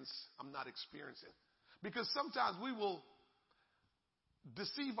experience, I'm not experiencing. Because sometimes we will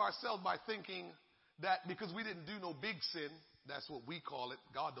deceive ourselves by thinking that because we didn't do no big sin, that's what we call it.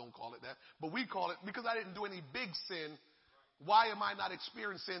 God don't call it that. But we call it, because I didn't do any big sin, why am I not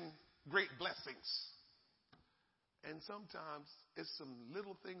experiencing great blessings? And sometimes it's some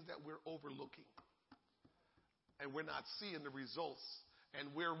little things that we're overlooking. And we're not seeing the results. And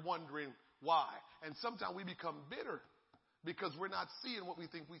we're wondering why. And sometimes we become bitter because we're not seeing what we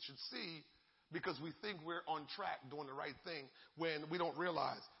think we should see, because we think we're on track doing the right thing, when we don't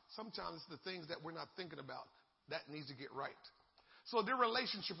realize sometimes it's the things that we're not thinking about that needs to get right. So their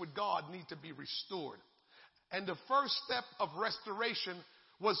relationship with God needs to be restored. And the first step of restoration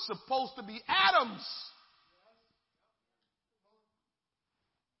was supposed to be Adam's.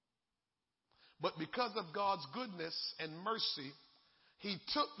 But because of God's goodness and mercy, he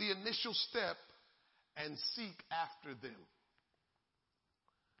took the initial step and seek after them.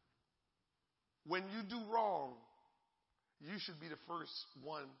 When you do wrong, you should be the first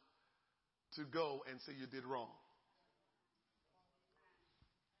one to go and say you did wrong.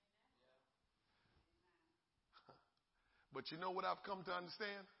 But you know what I've come to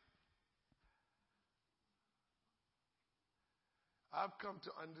understand? I've come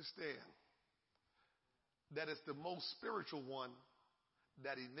to understand that it's the most spiritual one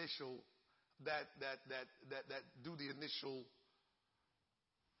that do the initial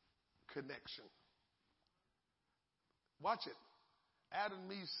connection. Watch it. Adam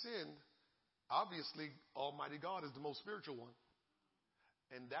and Eve sinned. Obviously, Almighty God is the most spiritual one.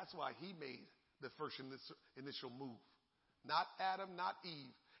 And that's why he made the first initial move. Not Adam, not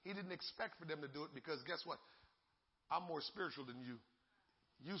Eve. He didn't expect for them to do it because guess what? I'm more spiritual than you.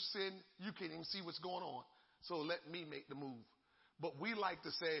 You sin, you can't even see what's going on. So let me make the move. But we like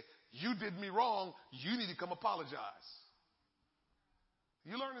to say, you did me wrong, you need to come apologize.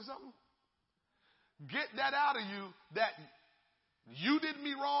 You learning something? Get that out of you, that you did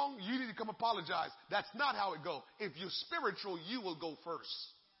me wrong, you need to come apologize. That's not how it goes. If you're spiritual, you will go first.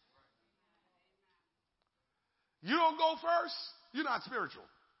 You don't go first, you're not spiritual.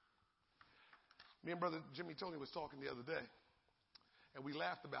 Me and Brother Jimmy Tony was talking the other day, and we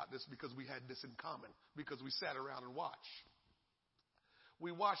laughed about this because we had this in common, because we sat around and watched.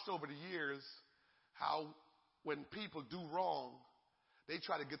 We watched over the years how when people do wrong, they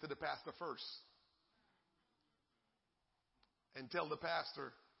try to get to the pastor first and tell the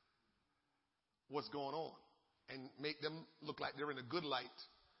pastor what's going on and make them look like they're in a good light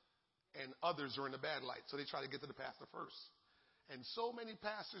and others are in a bad light. So they try to get to the pastor first. And so many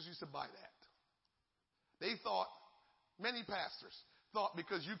pastors used to buy that. They thought, many pastors thought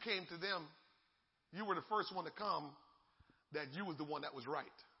because you came to them, you were the first one to come, that you was the one that was right.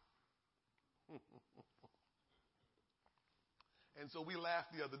 And so we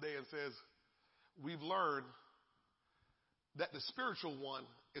laughed the other day and says, we've learned that the spiritual one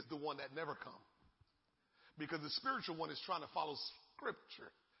is the one that never come. Because the spiritual one is trying to follow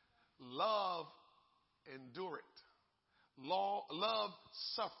Scripture. Love endure it. Love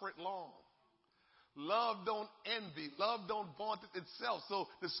suffer it long. Love don't envy. Love don't vaunt it itself. So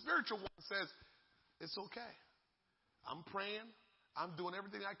the spiritual one says, it's okay. I'm praying. I'm doing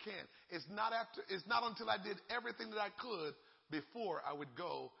everything I can. It's not until I did everything that I could before I would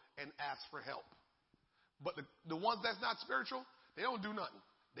go and ask for help. But the ones that's not spiritual, they don't do nothing.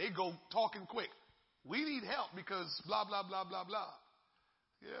 They go talking quick. We need help because blah, blah, blah, blah, blah.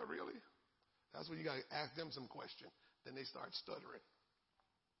 Yeah, really? That's when you got to ask them some question. Then they start stuttering.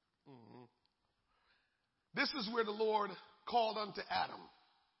 Mm-hmm. This is where the Lord called unto Adam.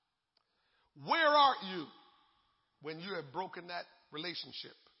 Where art you when you have broken that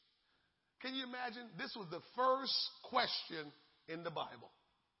relationship? Can you imagine? This was the first question in the Bible.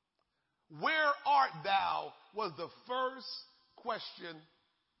 Where art thou was the first question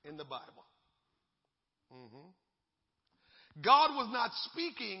in the Bible. Mm-hmm. God was not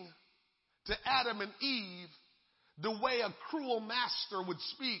speaking to Adam and Eve the way a cruel master would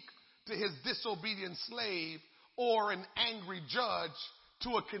speak to his disobedient slave or an angry judge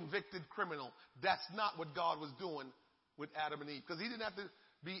to a convicted criminal. That's not what God was doing with Adam and Eve. Because he didn't have to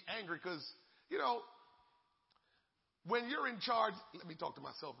be angry because, you know, when you're in charge, let me talk to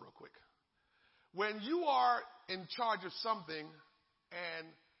myself real quick. When you are in charge of something and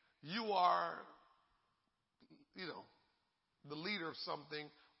you are, you know, the leader of something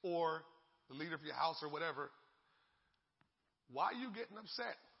or the leader of your house or whatever, why are you getting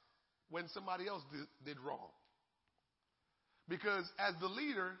upset when somebody else did wrong? Because as the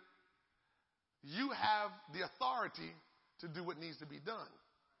leader, you have the authority to do what needs to be done.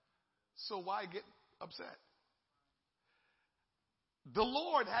 So why get upset? The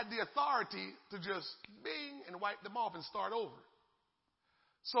Lord had the authority to just bing and wipe them off and start over.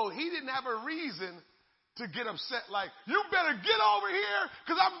 So he didn't have a reason to get upset like, you better get over here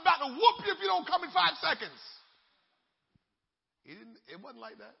because I'm about to whoop you if you don't come in 5 seconds. It wasn't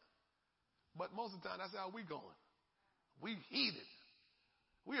like that. But most of the time, that's how we going. We heated.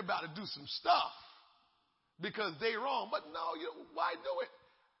 We about to do some stuff because they wrong. But no, why do it?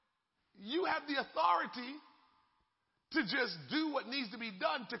 You have the authority to just do what needs to be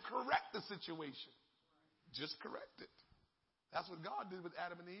done to correct the situation. Just correct it. That's what God did with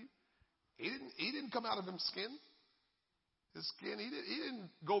Adam and Eve. He didn't come out of his skin. His skin, he didn't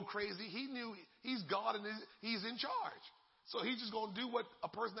go crazy. He knew he's God and he's in charge. So he's just going to do what a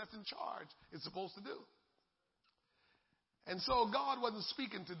person that's in charge is supposed to do. And so God wasn't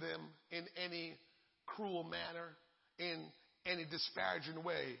speaking to them in any cruel manner, in any disparaging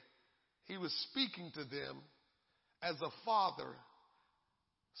way. He was speaking to them as a father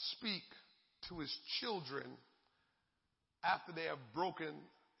speak to his children after they have broken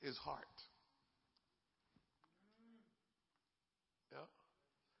his heart.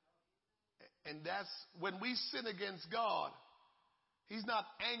 Yeah. And that's when we sin against God, he's not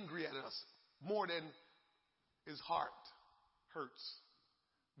angry at us more than his heart hurts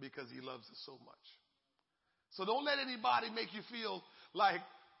because he loves us so much. So don't let anybody make you feel like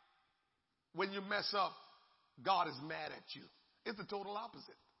when you mess up, God is mad at you. It's the total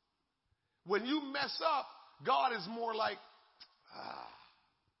opposite. When you mess up, God is more like,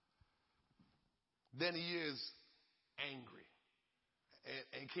 than he is angry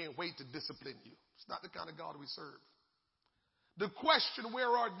and can't wait to discipline you. It's not the kind of God we serve. The question, where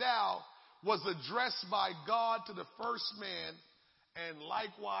art thou, was addressed by God to the first man, and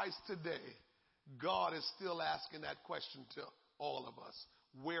likewise today, God is still asking that question to all of us.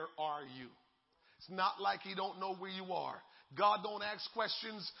 Where are you? It's not like he don't know where you are. God don't ask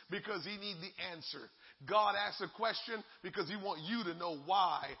questions because he need the answer. God asks a question because he wants you to know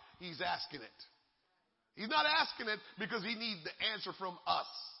why he's asking it. He's not asking it because he needs the answer from us.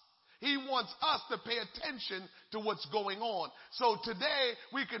 He wants us to pay attention to what's going on. So today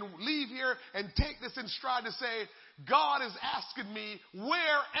we can leave here and take this in stride to say, God is asking me,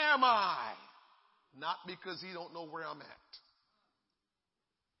 where am I? Not because he don't know where I'm at.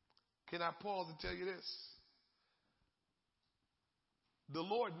 Can I pause and tell you this? The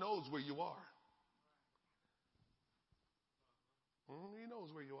Lord knows where you are. He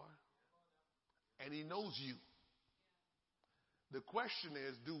knows where you are. And he knows you. The question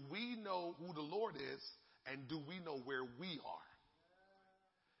is, do we know who the Lord is, and do we know where we are?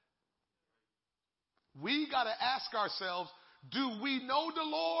 We got to ask ourselves, do we know the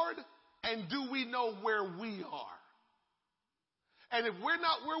Lord, and do we know where we are? And if we're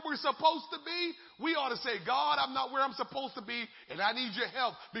not where we're supposed to be, we ought to say, God, I'm not where I'm supposed to be, and I need your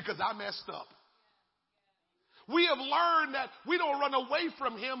help because I messed up. We have learned that we don't run away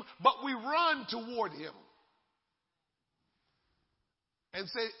from him, but we run toward him. And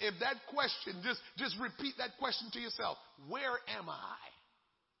say, if that question, just repeat that question to yourself. Where am I?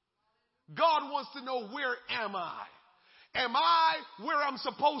 God wants to know, where am I? Am I where I'm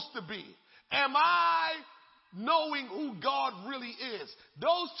supposed to be? Am I knowing who God really is?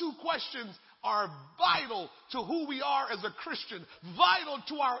 Those two questions are vital to who we are as a Christian, vital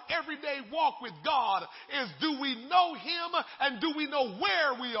to our everyday walk with God, is do we know him and do we know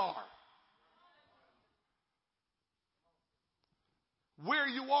where we are? Where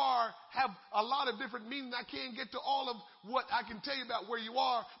you are have a lot of different meanings. I can't get to all of what I can tell you about where you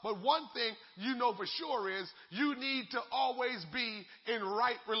are, but one thing you know for sure is you need to always be in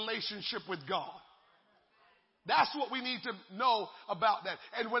right relationship with God. That's what we need to know about that.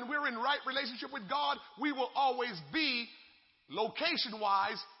 And when we're in right relationship with God, we will always be,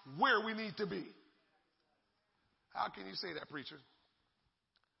 location-wise, where we need to be. How can you say that, preacher?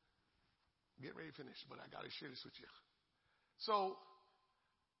 Get ready to finish, but I got to share this with you. So,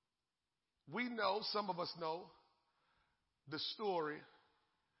 we know, some of us know, the story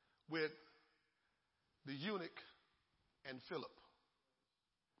with the eunuch and Philip.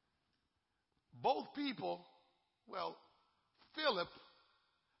 Both people, well, Philip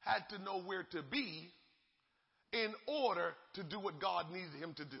had to know where to be in order to do what God needed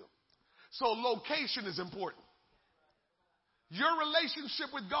him to do. So location is important. Your relationship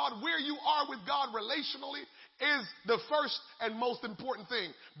with God, where you are with God relationally, is the first and most important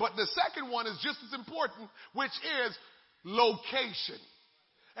thing. But the second one is just as important, which is location.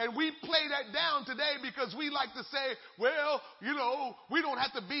 And we play that down today because we like to say, well, you know, we don't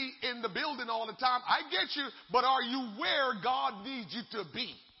have to be in the building all the time. I get you, but are you where God needs you to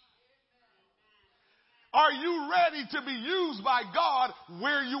be? Are you ready to be used by God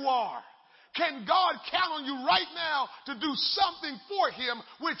where you are? Can God count on you right now to do something for him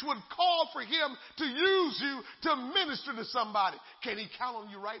which would call for him to use you to minister to somebody? Can he count on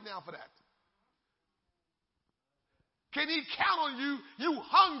you right now for that? Can he count on you, you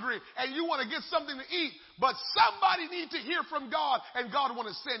hungry and you want to get something to eat, but somebody needs to hear from God and God want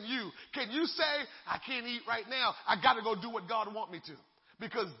to send you? Can you say, I can't eat right now. I got to go do what God wants me to?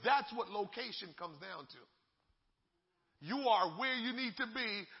 Because that's what location comes down to. You are where you need to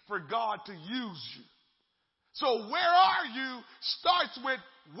be for God to use you. So where are you starts with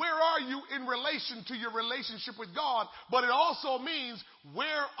where are you in relation to your relationship with God, but it also means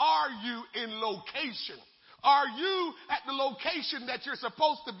where are you in location? Are you at the location that you're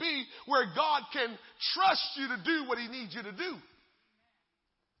supposed to be where God can trust you to do what he needs you to do?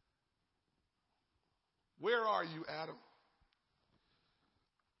 Where are you, Adam?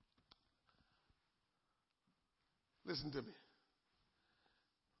 Listen to me.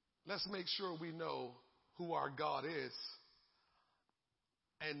 Let's make sure we know who our God is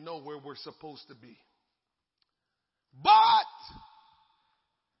and know where we're supposed to be. But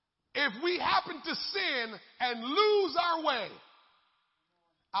if we happen to sin and lose our way,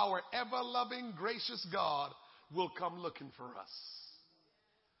 our ever-loving, gracious God will come looking for us.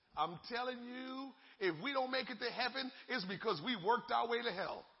 I'm telling you, if we don't make it to heaven, it's because we worked our way to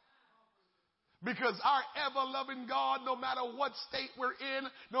hell. Because our ever-loving God, no matter what state we're in,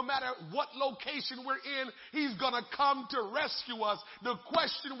 no matter what location we're in, he's going to come to rescue us. The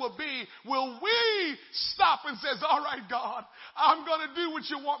question will be, will we stop and say, all right, God, I'm going to do what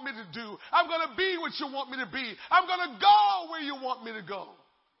you want me to do. I'm going to be what you want me to be. I'm going to go where you want me to go.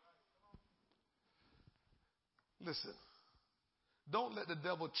 Listen, don't let the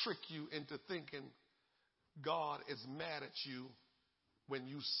devil trick you into thinking God is mad at you when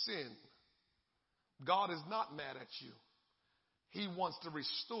you sin. God is not mad at you. He wants to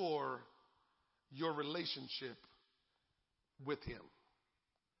restore your relationship with him.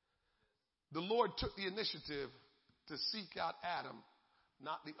 The Lord took the initiative to seek out Adam,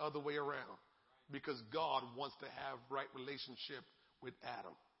 not the other way around, because God wants to have right relationship with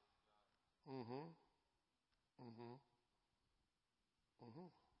Adam.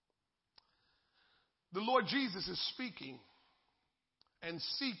 The Lord Jesus is speaking and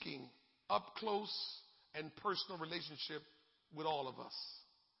seeking up close and personal relationship with all of us.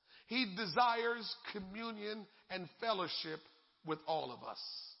 He desires communion and fellowship with all of us.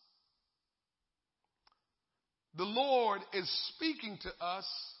 The Lord is speaking to us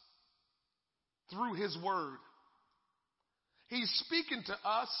through his word. He's speaking to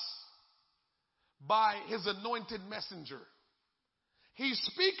us by his anointed messenger. He's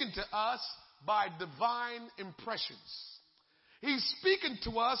speaking to us by divine impressions. He's speaking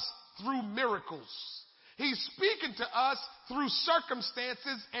to us through miracles. He's speaking to us through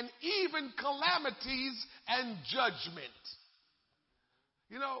circumstances and even calamities and judgment.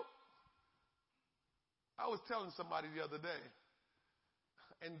 You know, I was telling somebody the other day,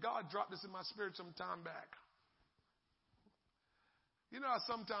 and God dropped this in my spirit some time back. You know how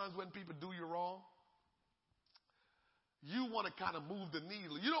sometimes when people do you wrong, you want to kind of move the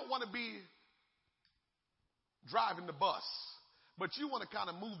needle. You don't want to be driving the bus. but you want to kind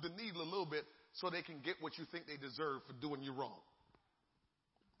of move the needle a little bit so they can get what you think they deserve for doing you wrong.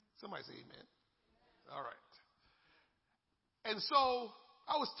 Somebody say amen. All right. And so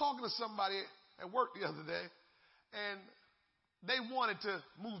I was talking to somebody at work the other day, and they wanted to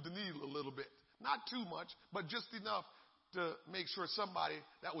move the needle a little bit. Not too much, but just enough to make sure somebody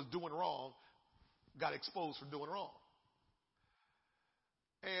that was doing wrong got exposed for doing wrong.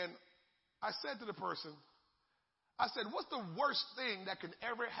 And I said to the person, I said, what's the worst thing that can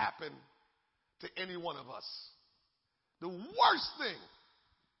ever happen to any one of us? The worst thing.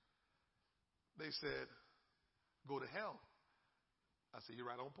 They said, go to hell. I said, you're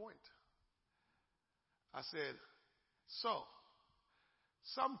right on point. I said, so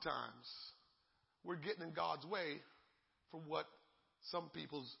sometimes we're getting in God's way for what some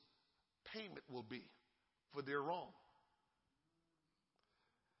people's payment will be for their wrong.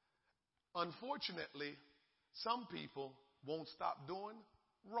 Unfortunately, some people won't stop doing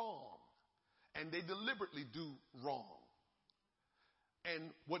wrong, and they deliberately do wrong.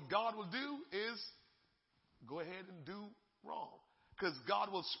 And what God will do is go ahead and do wrong, because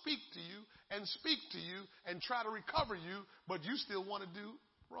God will speak to you and try to recover you, but you still want to do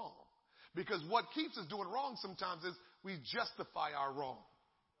wrong. Because what keeps us doing wrong sometimes is we justify our wrong.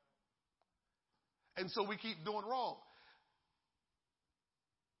 And so we keep doing wrong.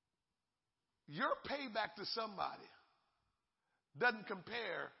 Your payback to somebody doesn't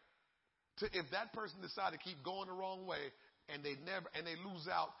compare to if that person decided to keep going the wrong way and they lose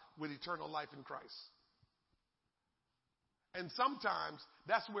out with eternal life in Christ. And sometimes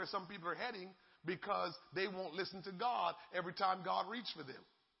that's where some people are heading, because they won't listen to God every time God reaches for them.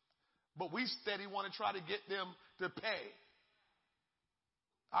 But we steady want to try to get them to pay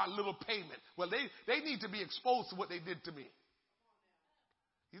our little payment. Well, they need to be exposed to what they did to me.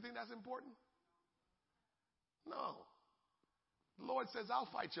 You think that's important? No. The Lord says, I'll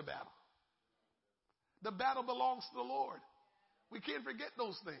fight your battle. The battle belongs to the Lord. We can't forget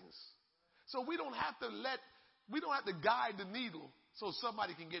those things. So we don't have to guide the needle so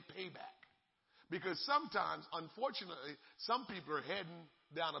somebody can get payback. Because sometimes, unfortunately, some people are heading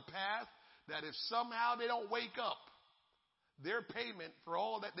down a path that if somehow they don't wake up, their payment for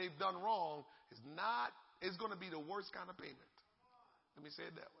all that they've done wrong is going to be the worst kind of payment. Let me say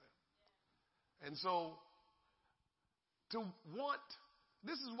it that way. And so,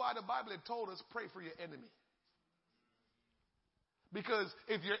 this is why the Bible had told us, pray for your enemy. Because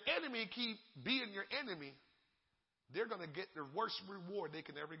if your enemy keep being your enemy, they're going to get the worst reward they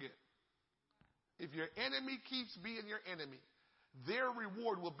can ever get. If your enemy keeps being your enemy, their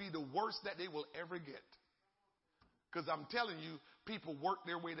reward will be the worst that they will ever get. Because I'm telling you, people work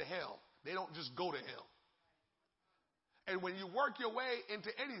their way to hell. They don't just go to hell. And when you work your way into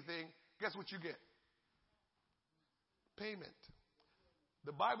anything, guess what you get? Payment.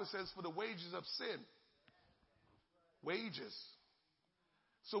 The Bible says for the wages of sin. Wages.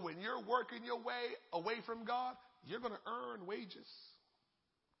 So when you're working your way away from God, you're going to earn wages.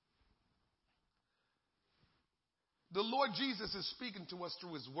 The Lord Jesus is speaking to us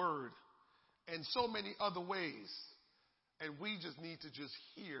through his word and so many other ways. And we just need to just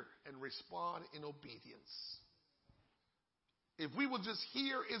hear and respond in obedience. If we will just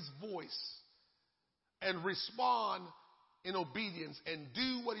hear his voice and respond in obedience and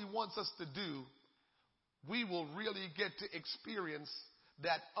do what he wants us to do, we will really get to experience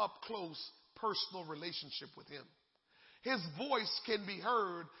that up-close personal relationship with him. His voice can be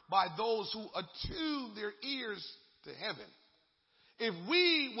heard by those who attune their ears to heaven. If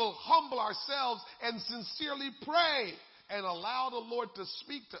we will humble ourselves and sincerely pray and allow the Lord to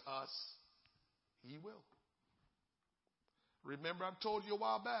speak to us, he will. Remember, I've told you a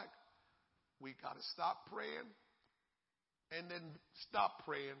while back, we got to stop praying and then stop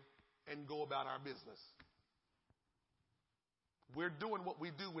praying and go about our business. We're doing what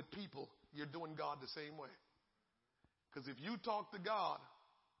we do with people. You're doing God the same way. Because if you talk to God,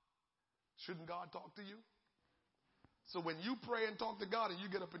 shouldn't God talk to you? So when you pray and talk to God and you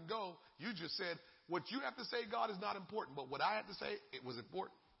get up and go, you just said, what you have to say, God, is not important. But what I have to say, it was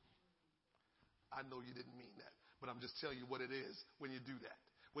important. I know you didn't mean that. But I'm just telling you what it is when you do that.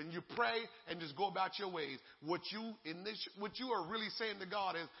 When you pray and just go about your ways, what you are really saying to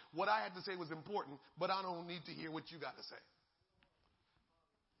God is, what I had to say was important, but I don't need to hear what you got to say.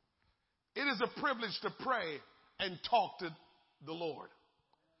 It is a privilege to pray and talk to the Lord.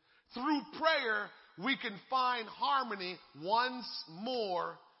 Through prayer, we can find harmony once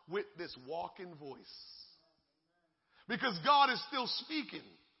more with this walking voice. Because God is still speaking.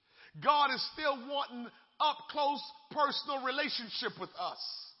 God is still wanting up close personal relationship with us.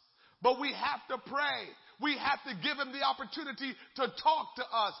 But we have to pray. We have to give him the opportunity to talk to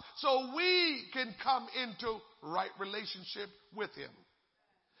us so we can come into right relationship with him.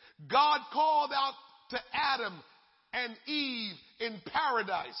 God called out to Adam and Eve in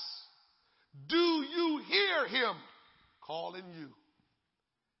paradise. Do you hear him calling you?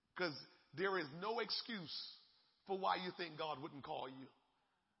 Because there is no excuse for why you think God wouldn't call you.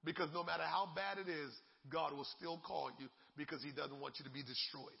 Because no matter how bad it is, God will still call you because he doesn't want you to be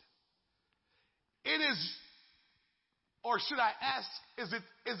destroyed. It is, or should I ask, is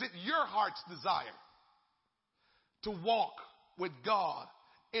it your heart's desire to walk with God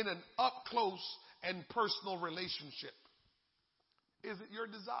in an up close and personal relationship? Is it your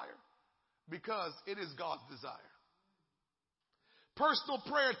desire? Because it is God's desire. Personal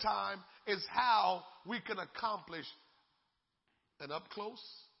prayer time is how we can accomplish an up close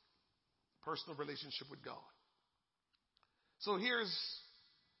personal relationship with God. So here's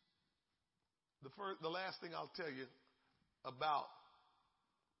the last thing I'll tell you about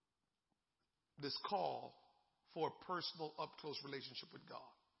this call for a personal up close relationship with God.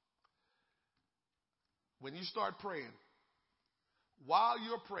 When you start praying, while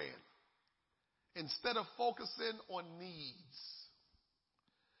you're praying, instead of focusing on needs,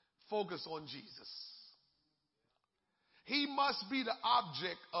 focus on Jesus. He must be the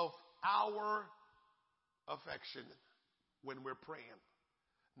object of our affection when we're praying,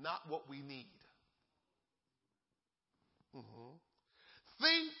 not what we need.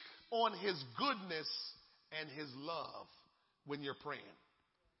 Think on his goodness and his love when you're praying.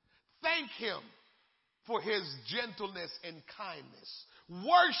 Thank him for his gentleness and kindness.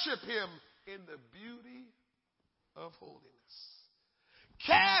 Worship him in the beauty of holiness.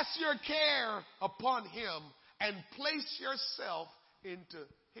 Cast your care upon him and place yourself into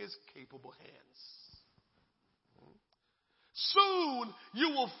his capable hands. Soon you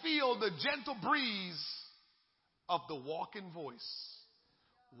will feel the gentle breeze of the walking voice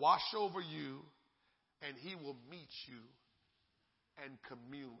wash over you, and he will meet you and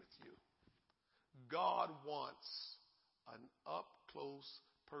commune with you. God wants an up-close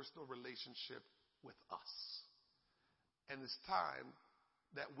personal relationship with us. And it's time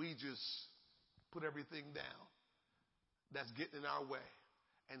that we just put everything down that's getting in our way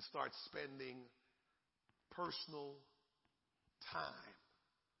and start spending personal time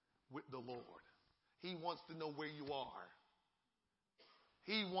with the Lord. He wants to know where you are.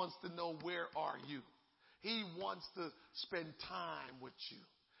 He wants to know where are you. He wants to spend time with you.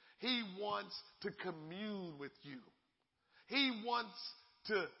 He wants to commune with you. He wants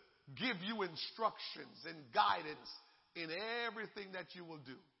to give you instructions and guidance in everything that you will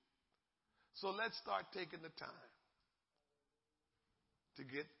do. So let's start taking the time to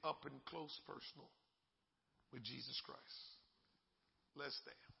get up and close personal with Jesus Christ. Let's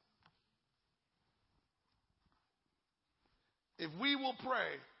stand. If we will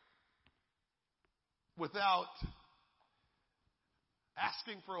pray without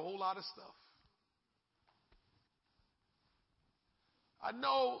asking for a whole lot of stuff, I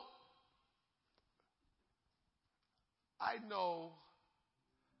know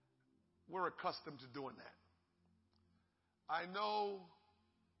we're accustomed to doing that. I know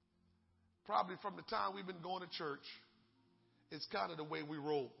probably from the time we've been going to church, it's kind of the way we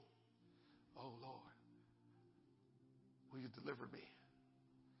roll. Oh, Lord, will you deliver me?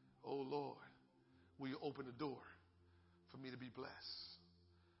 Oh, Lord, will you open the door for me to be blessed?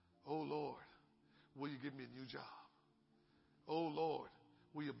 Oh, Lord, will you give me a new job? Oh, Lord,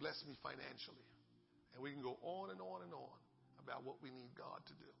 will you bless me financially? And we can go on and on and on about what we need God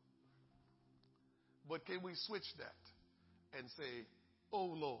to do. But can we switch that and say, oh,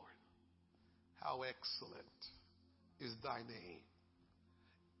 Lord, how excellent is thy name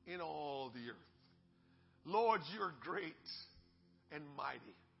in all the earth. Lord, you're great and mighty.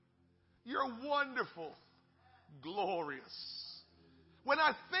 You're wonderful, glorious. When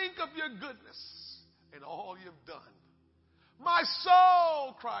I think of your goodness and all you've done, my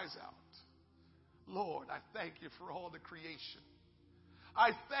soul cries out. Lord, I thank you for all the creation.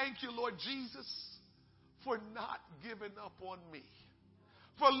 I thank you, Lord Jesus, for not giving up on me.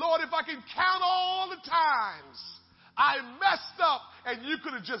 For Lord, if I can count all the times I messed up and you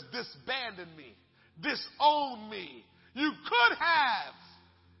could have just disbanded me, disowned me. You could have,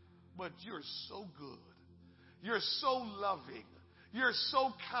 but you're so good. You're so loving. You're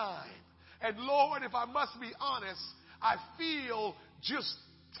so kind. And Lord, if I must be honest, I feel just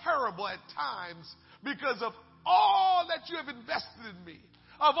terrible at times because of all that you have invested in me,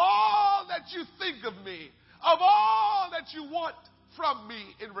 of all that you think of me, of all that you want from me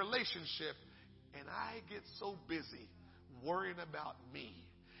in relationship. And I get so busy worrying about me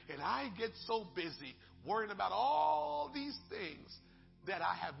And I get so busy worrying about all these things that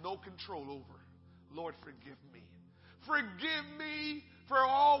I have no control over. Lord, forgive me. Forgive me for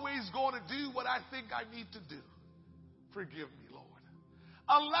always going to do what I think I need to do. Forgive me, Lord.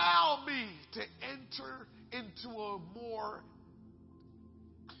 Allow me to enter into a more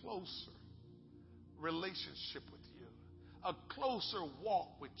closer relationship with you, a closer walk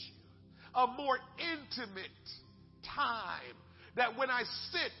with you, a more intimate time, that when I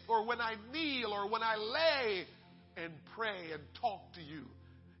sit or when I kneel or when I lay and pray and talk to you,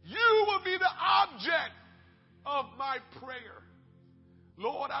 you will be the object of my prayer.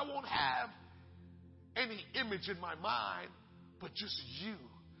 Lord, I won't have any image in my mind, but just you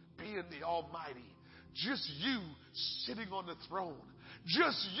being the Almighty, just you sitting on the throne,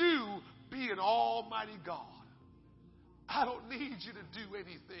 just you being Almighty God. I don't need you to do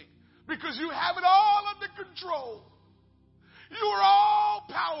anything because you have it all under control. You are all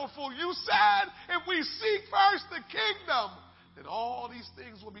powerful. You said if we seek first the kingdom, then all these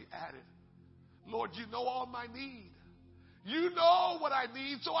things will be added. Lord, you know all my need. You know what I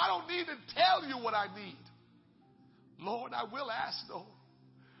need, so I don't need to tell you what I need. Lord, I will ask though.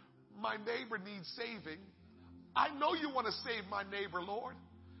 My neighbor needs saving. I know you want to save my neighbor, Lord.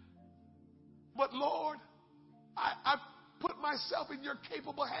 But Lord, I put myself in your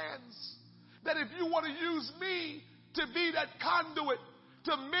capable hands. That if you want to use me to be that conduit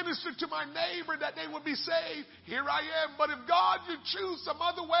to minister to my neighbor that they will be saved, here I am. But if God, you choose some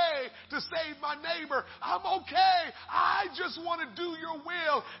other way to save my neighbor, I'm okay. I just want to do your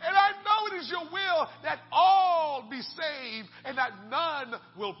will. And I know it is your will that all be saved and that none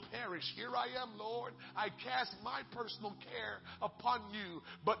will perish. Here I am, Lord. I cast my personal care upon you.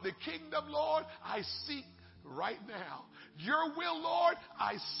 But the kingdom, Lord, I seek right now. Your will, Lord,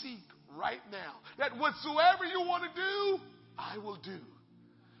 I seek right now. That whatsoever you want to do, I will do.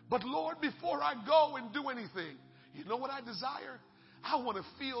 But Lord, before I go and do anything, you know what I desire? I want to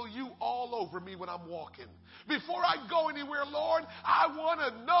feel you all over me when I'm walking. Before I go anywhere, Lord, I want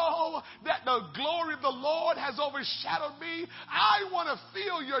to know that the glory of the Lord has overshadowed me. I want to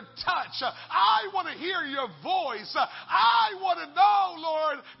feel your touch. I want to hear your voice. I want to know,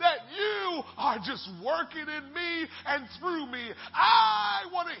 Lord, that you are just working in me and through me. I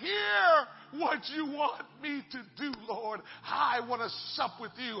want to hear what you want me to do, Lord. I want to sup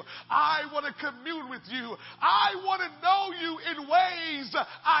with you. I want to commune with you. I want to know you in ways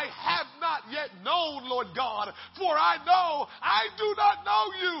I have not yet known, Lord God. For I know I do not know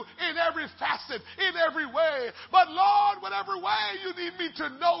you in every facet, in every way. But Lord, whatever way you need me to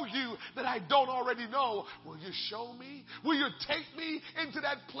know you that I don't already know, will you show me? Will you take me into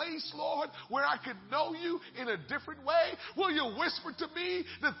that place, Lord, where I can know you in a different way? Will you whisper to me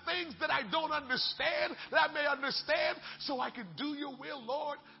the things that I don't understand, that I may understand, so I can do your will,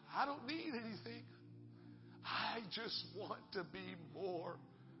 Lord? I don't need anything. I just want to be more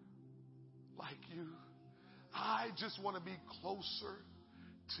like you. I just want to be closer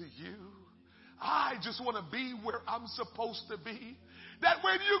to you. I just want to be where I'm supposed to be. That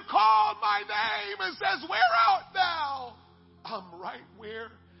when you call my name and says, "Where art thou?" I'm right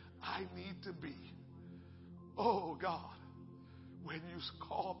where I need to be. Oh God, when you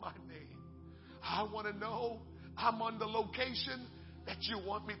call my name, I want to know I'm on the location that you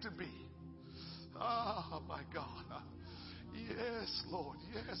want me to be. Oh, my God. Yes, Lord.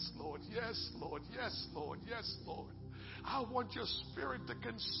 Yes, Lord. Yes, Lord. Yes, Lord. Yes, Lord. I want your spirit to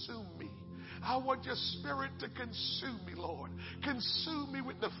consume me. I want your spirit to consume me, Lord. Consume me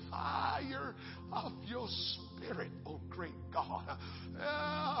with the fire of your spirit, oh great God.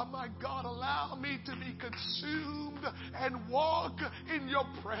 Oh, my God, allow me to be consumed and walk in your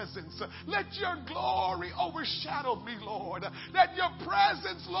presence. Let your glory overshadow me, Lord. That your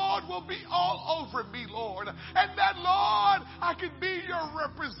presence, Lord, will be all over me, Lord. And that, Lord, I can be your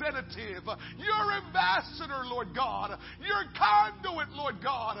representative, your ambassador, Lord God, your conduit, Lord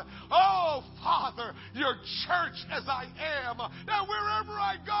God. Oh, Father, your church as I am, that wherever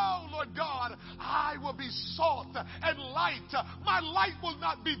I go, Lord God, I will be salt and light. My light will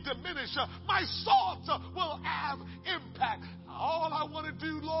not be diminished. My salt will have impact. All I want to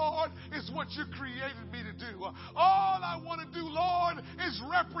do, Lord, is what you created me to do. All I want to do, Lord, is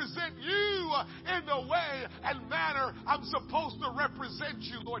represent you in the way and manner I'm supposed to represent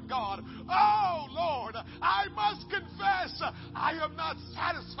you, Lord God. Oh, Lord, I must confess I am not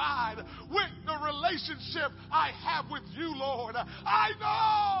satisfied with the relationship I have with you, Lord. I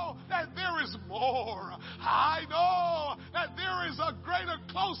know that there is more. I know that there is a greater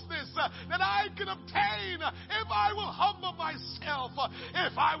closeness that I can obtain if I will humble myself,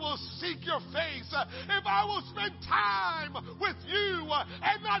 if I will seek seek your face, if I will spend time with you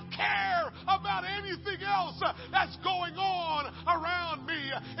and not care about anything else that's going on around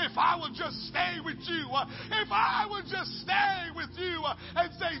me, if I will just stay with you, if I will just stay with you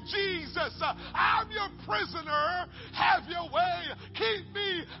and say, Jesus, I'm your prisoner, have your way, keep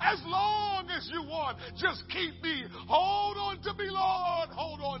me as long as you want, just keep me, hold on to me, Lord,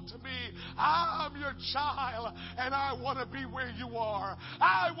 hold on to me. I'm your child and I want to be where you are.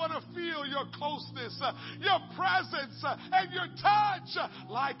 I want to feel your closeness, your presence, and your touch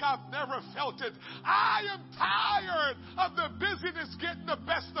like I've never felt it. I am tired of the busyness getting the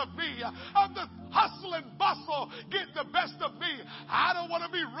best of me, of the hustle and bustle getting the best of me. I don't want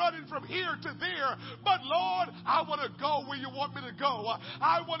to be running from here to there, but Lord, I want to go where you want me to go.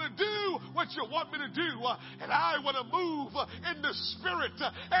 I want to do what you want me to do, and I want to move in the spirit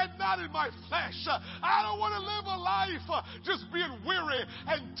and not in my flesh. I don't want to live a life just being weary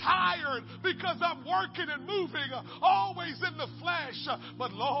and tired because I'm working and moving always in the flesh,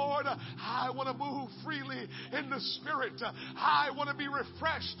 but Lord, I want to move freely in the spirit. I want to be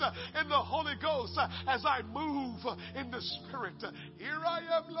refreshed in the Holy Ghost as I move in the Spirit. Here I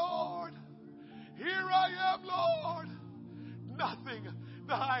am, Lord. Here I am, Lord. Nothing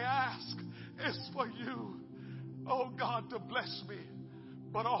that I ask is for you, oh God, to bless me.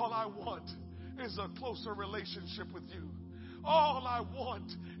 But all I want is a closer relationship with you. All I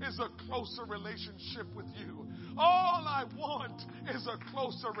want is a closer relationship with you. All I want is a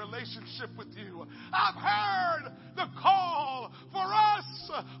closer relationship with you. I've heard the call for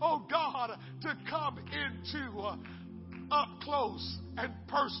us, oh God, to come into up close and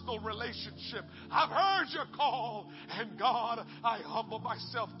personal relationship. I've heard your call, and God, I humble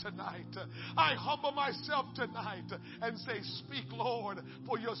myself tonight. I humble myself tonight and say, speak, Lord,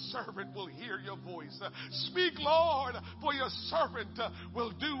 for your servant will hear your voice. Speak, Lord, for your servant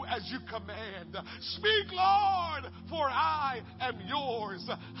will do as you command. Speak, Lord, for I am yours.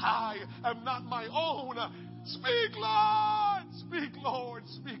 I am not my own. Speak, Lord. Speak, Lord.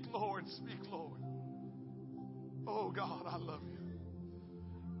 Speak, Lord. Speak, Lord. Oh, God, I love you.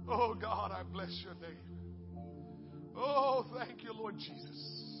 Oh, God, I bless your name. Oh, thank you, Lord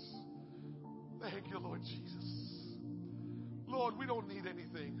Jesus. Thank you, Lord Jesus. Lord, we don't need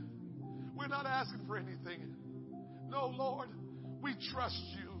anything. We're not asking for anything. No, Lord, we trust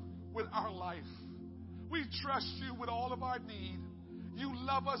you with our life. We trust you with all of our need. You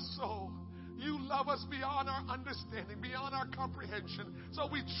love us so. You love us beyond our understanding, beyond our comprehension. So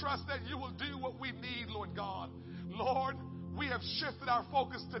we trust that you will do what we need, Lord God. Lord, we have shifted our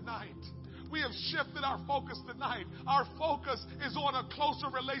focus tonight. We have shifted our focus tonight. Our focus is on a closer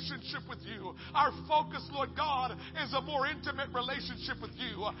relationship with you. Our focus, Lord God, is a more intimate relationship with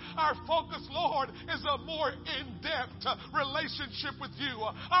you. Our focus, Lord, is a more in-depth relationship with you.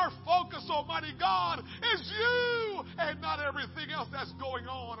 Our focus, Almighty God, is you and not everything else that's going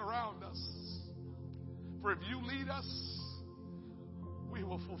on around us. For if you lead us, we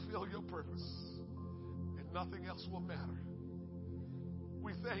will fulfill your purpose, and nothing else will matter.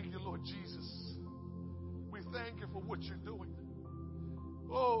 We thank you, Lord Jesus. We thank you for what you're doing.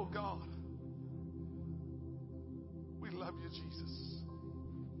 Oh, God. We love you, Jesus.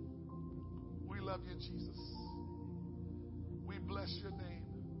 We love you, Jesus. We bless your name.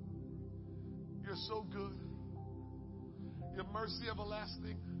 You're so good. Your mercy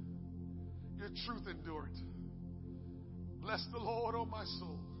everlasting. Your truth endureth. Bless the Lord, O my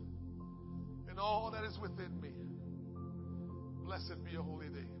soul, and all that is within me. Blessed be your holy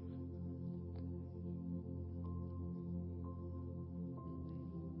name.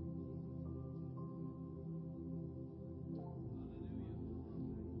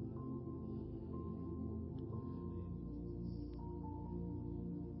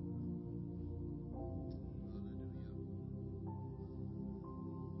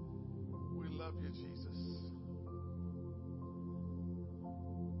 We love you, Jesus.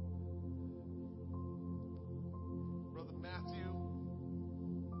 Brother Matthew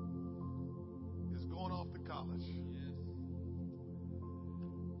is going off to college. Yes.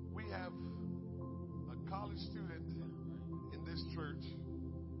 We have a college student in this church.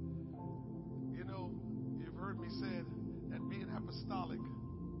 You know, you've heard me say that being apostolic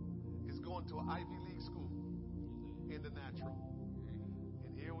is going to an Ivy League school in the natural.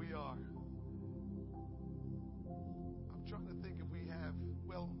 And here we are. I'm trying to think if we have,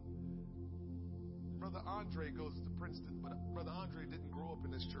 well, Brother Andre goes to Princeton, but Brother Andre didn't grow up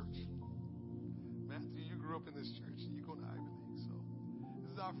in this church. Matthew, you grew up in this church. You go to Ivy League. So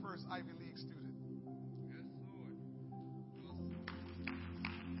this is our first Ivy League student. Yes, Lord.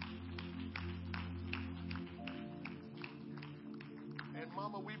 And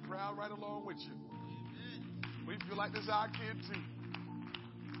mama, we proud right along with you. We feel like this is our kid too.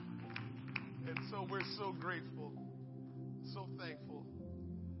 And so we're so grateful, so thankful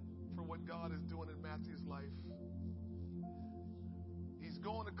for what God is doing in Matthew's life. He's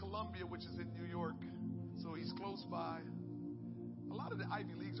going to Columbia, which is in New York, so he's close by. A lot of the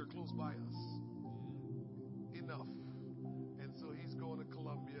Ivy Leagues are close by us. Enough. And so he's going to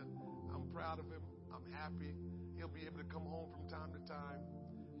Columbia. I'm proud of him. I'm happy. He'll be able to come home from time to time.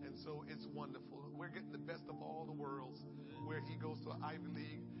 And so it's wonderful. We're getting the best of all the worlds. Where he goes to an Ivy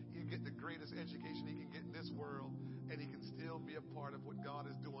League, he'll get the greatest education he can get in this world, and he can still be a part of what God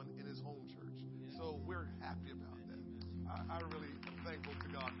is doing in his home church. So we're happy about that. I really am thankful to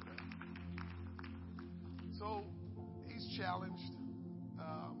God for that. So he's challenged.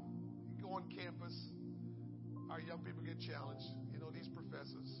 Go on campus. Our young people get challenged. You know, these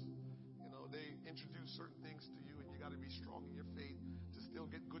professors, you know, they introduce certain things to you, and you got to be strong in your faith to still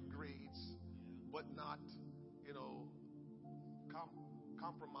get good grades, but not, you know,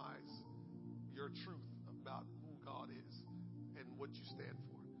 compromise your truth about who God is and what you stand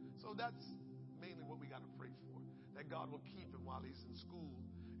for. So that's mainly what we got to pray for, that God will keep him while he's in school,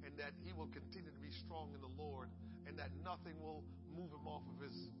 and that he will continue to be strong in the Lord, and that nothing will move him off of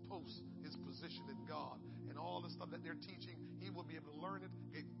his post, his position in God. And all the stuff that they're teaching, he will be able to learn it,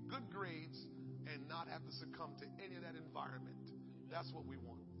 get good grades, and not have to succumb to any of that environment. That's what we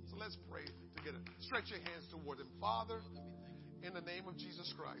want. So let's pray together. Stretch your hands toward him. Father, in the name of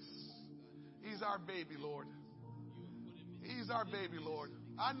Jesus Christ, he's our baby, Lord. He's our baby, Lord.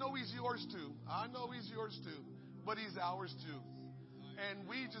 I know he's yours too. I know he's yours too. But he's ours too. And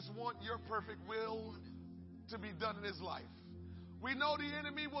we just want your perfect will to be done in his life. We know the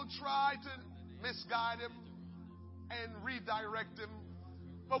enemy will try to misguide him and redirect him.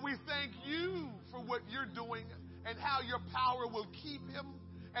 But we thank you for what you're doing and how your power will keep him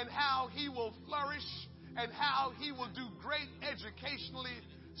and how he will flourish and how he will do great educationally,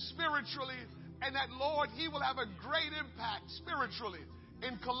 spiritually, and that, Lord, he will have a great impact spiritually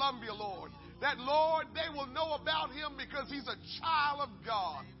in Columbia, Lord. That, Lord, they will know about him because he's a child of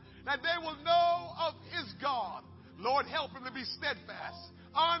God. That they will know of his God. Lord, help him to be steadfast,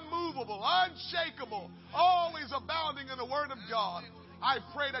 unmovable, unshakable, always abounding in the Word of God. I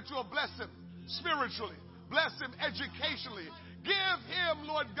pray that you'll bless him spiritually, bless him educationally. Give him,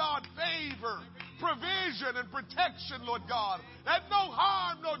 Lord God, favor, provision, and protection, Lord God. That no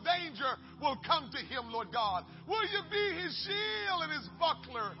harm, no danger will come to him, Lord God. Will you be his shield and his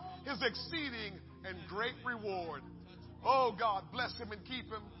buckler, his exceeding and great reward? Oh, God, bless him and keep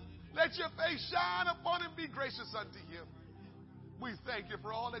him. Let your face shine upon him. Be gracious unto him. We thank you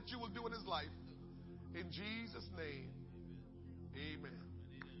for all that you will do in his life. In Jesus' name, amen.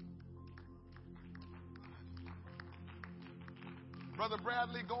 Brother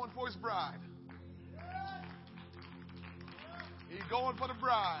Bradley going for his bride. He's going for the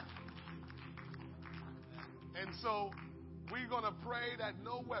bride. And so we're going to pray that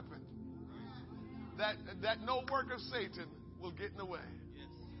no weapon, that no work of Satan will get in the way.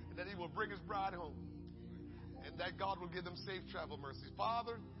 And that he will bring his bride home. And that God will give them safe travel mercies.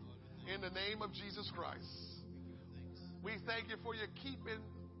 Father, in the name of Jesus Christ, we thank you for your keeping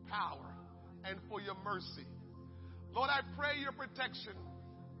power and for your mercy. Lord, I pray your protection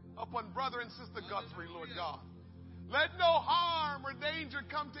upon brother and sister Guthrie, Lord God. Let no harm or danger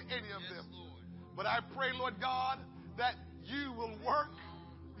come to any of them. But I pray, Lord God, that you will work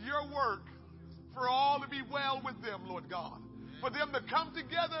your work for all to be well with them, Lord God. For them to come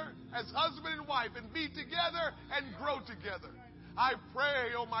together as husband and wife and be together and grow together. I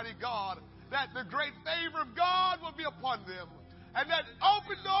pray, Almighty God, that the great favor of God will be upon them and that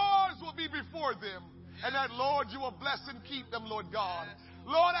open doors will be before them and that, Lord, you will bless and keep them, Lord God.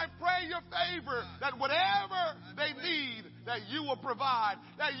 Lord, I pray your favor that whatever they need, that you will provide,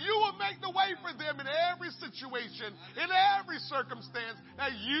 that you will make the way for them in every situation, in every circumstance, that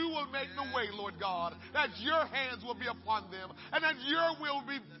you will make the way, Lord God, that your hands will be upon them, and that your will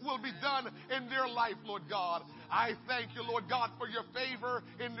be done in their life, Lord God. I thank you, Lord God, for your favor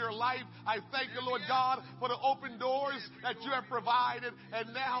in their life. I thank you, Lord God, for the open doors that you have provided.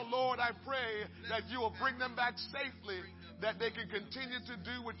 And now, Lord, I pray that you will bring them back safely, that they can continue to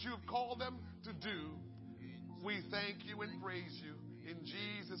do what you've called them to do. We thank you and praise you in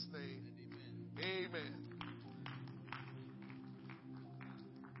Jesus' name. Amen.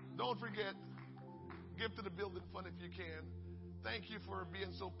 Don't forget, give to the building fund if you can. Thank you for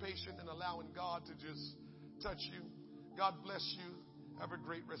being so patient and allowing God to just touch you. God bless you. Have a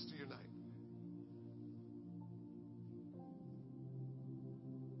great rest of your night.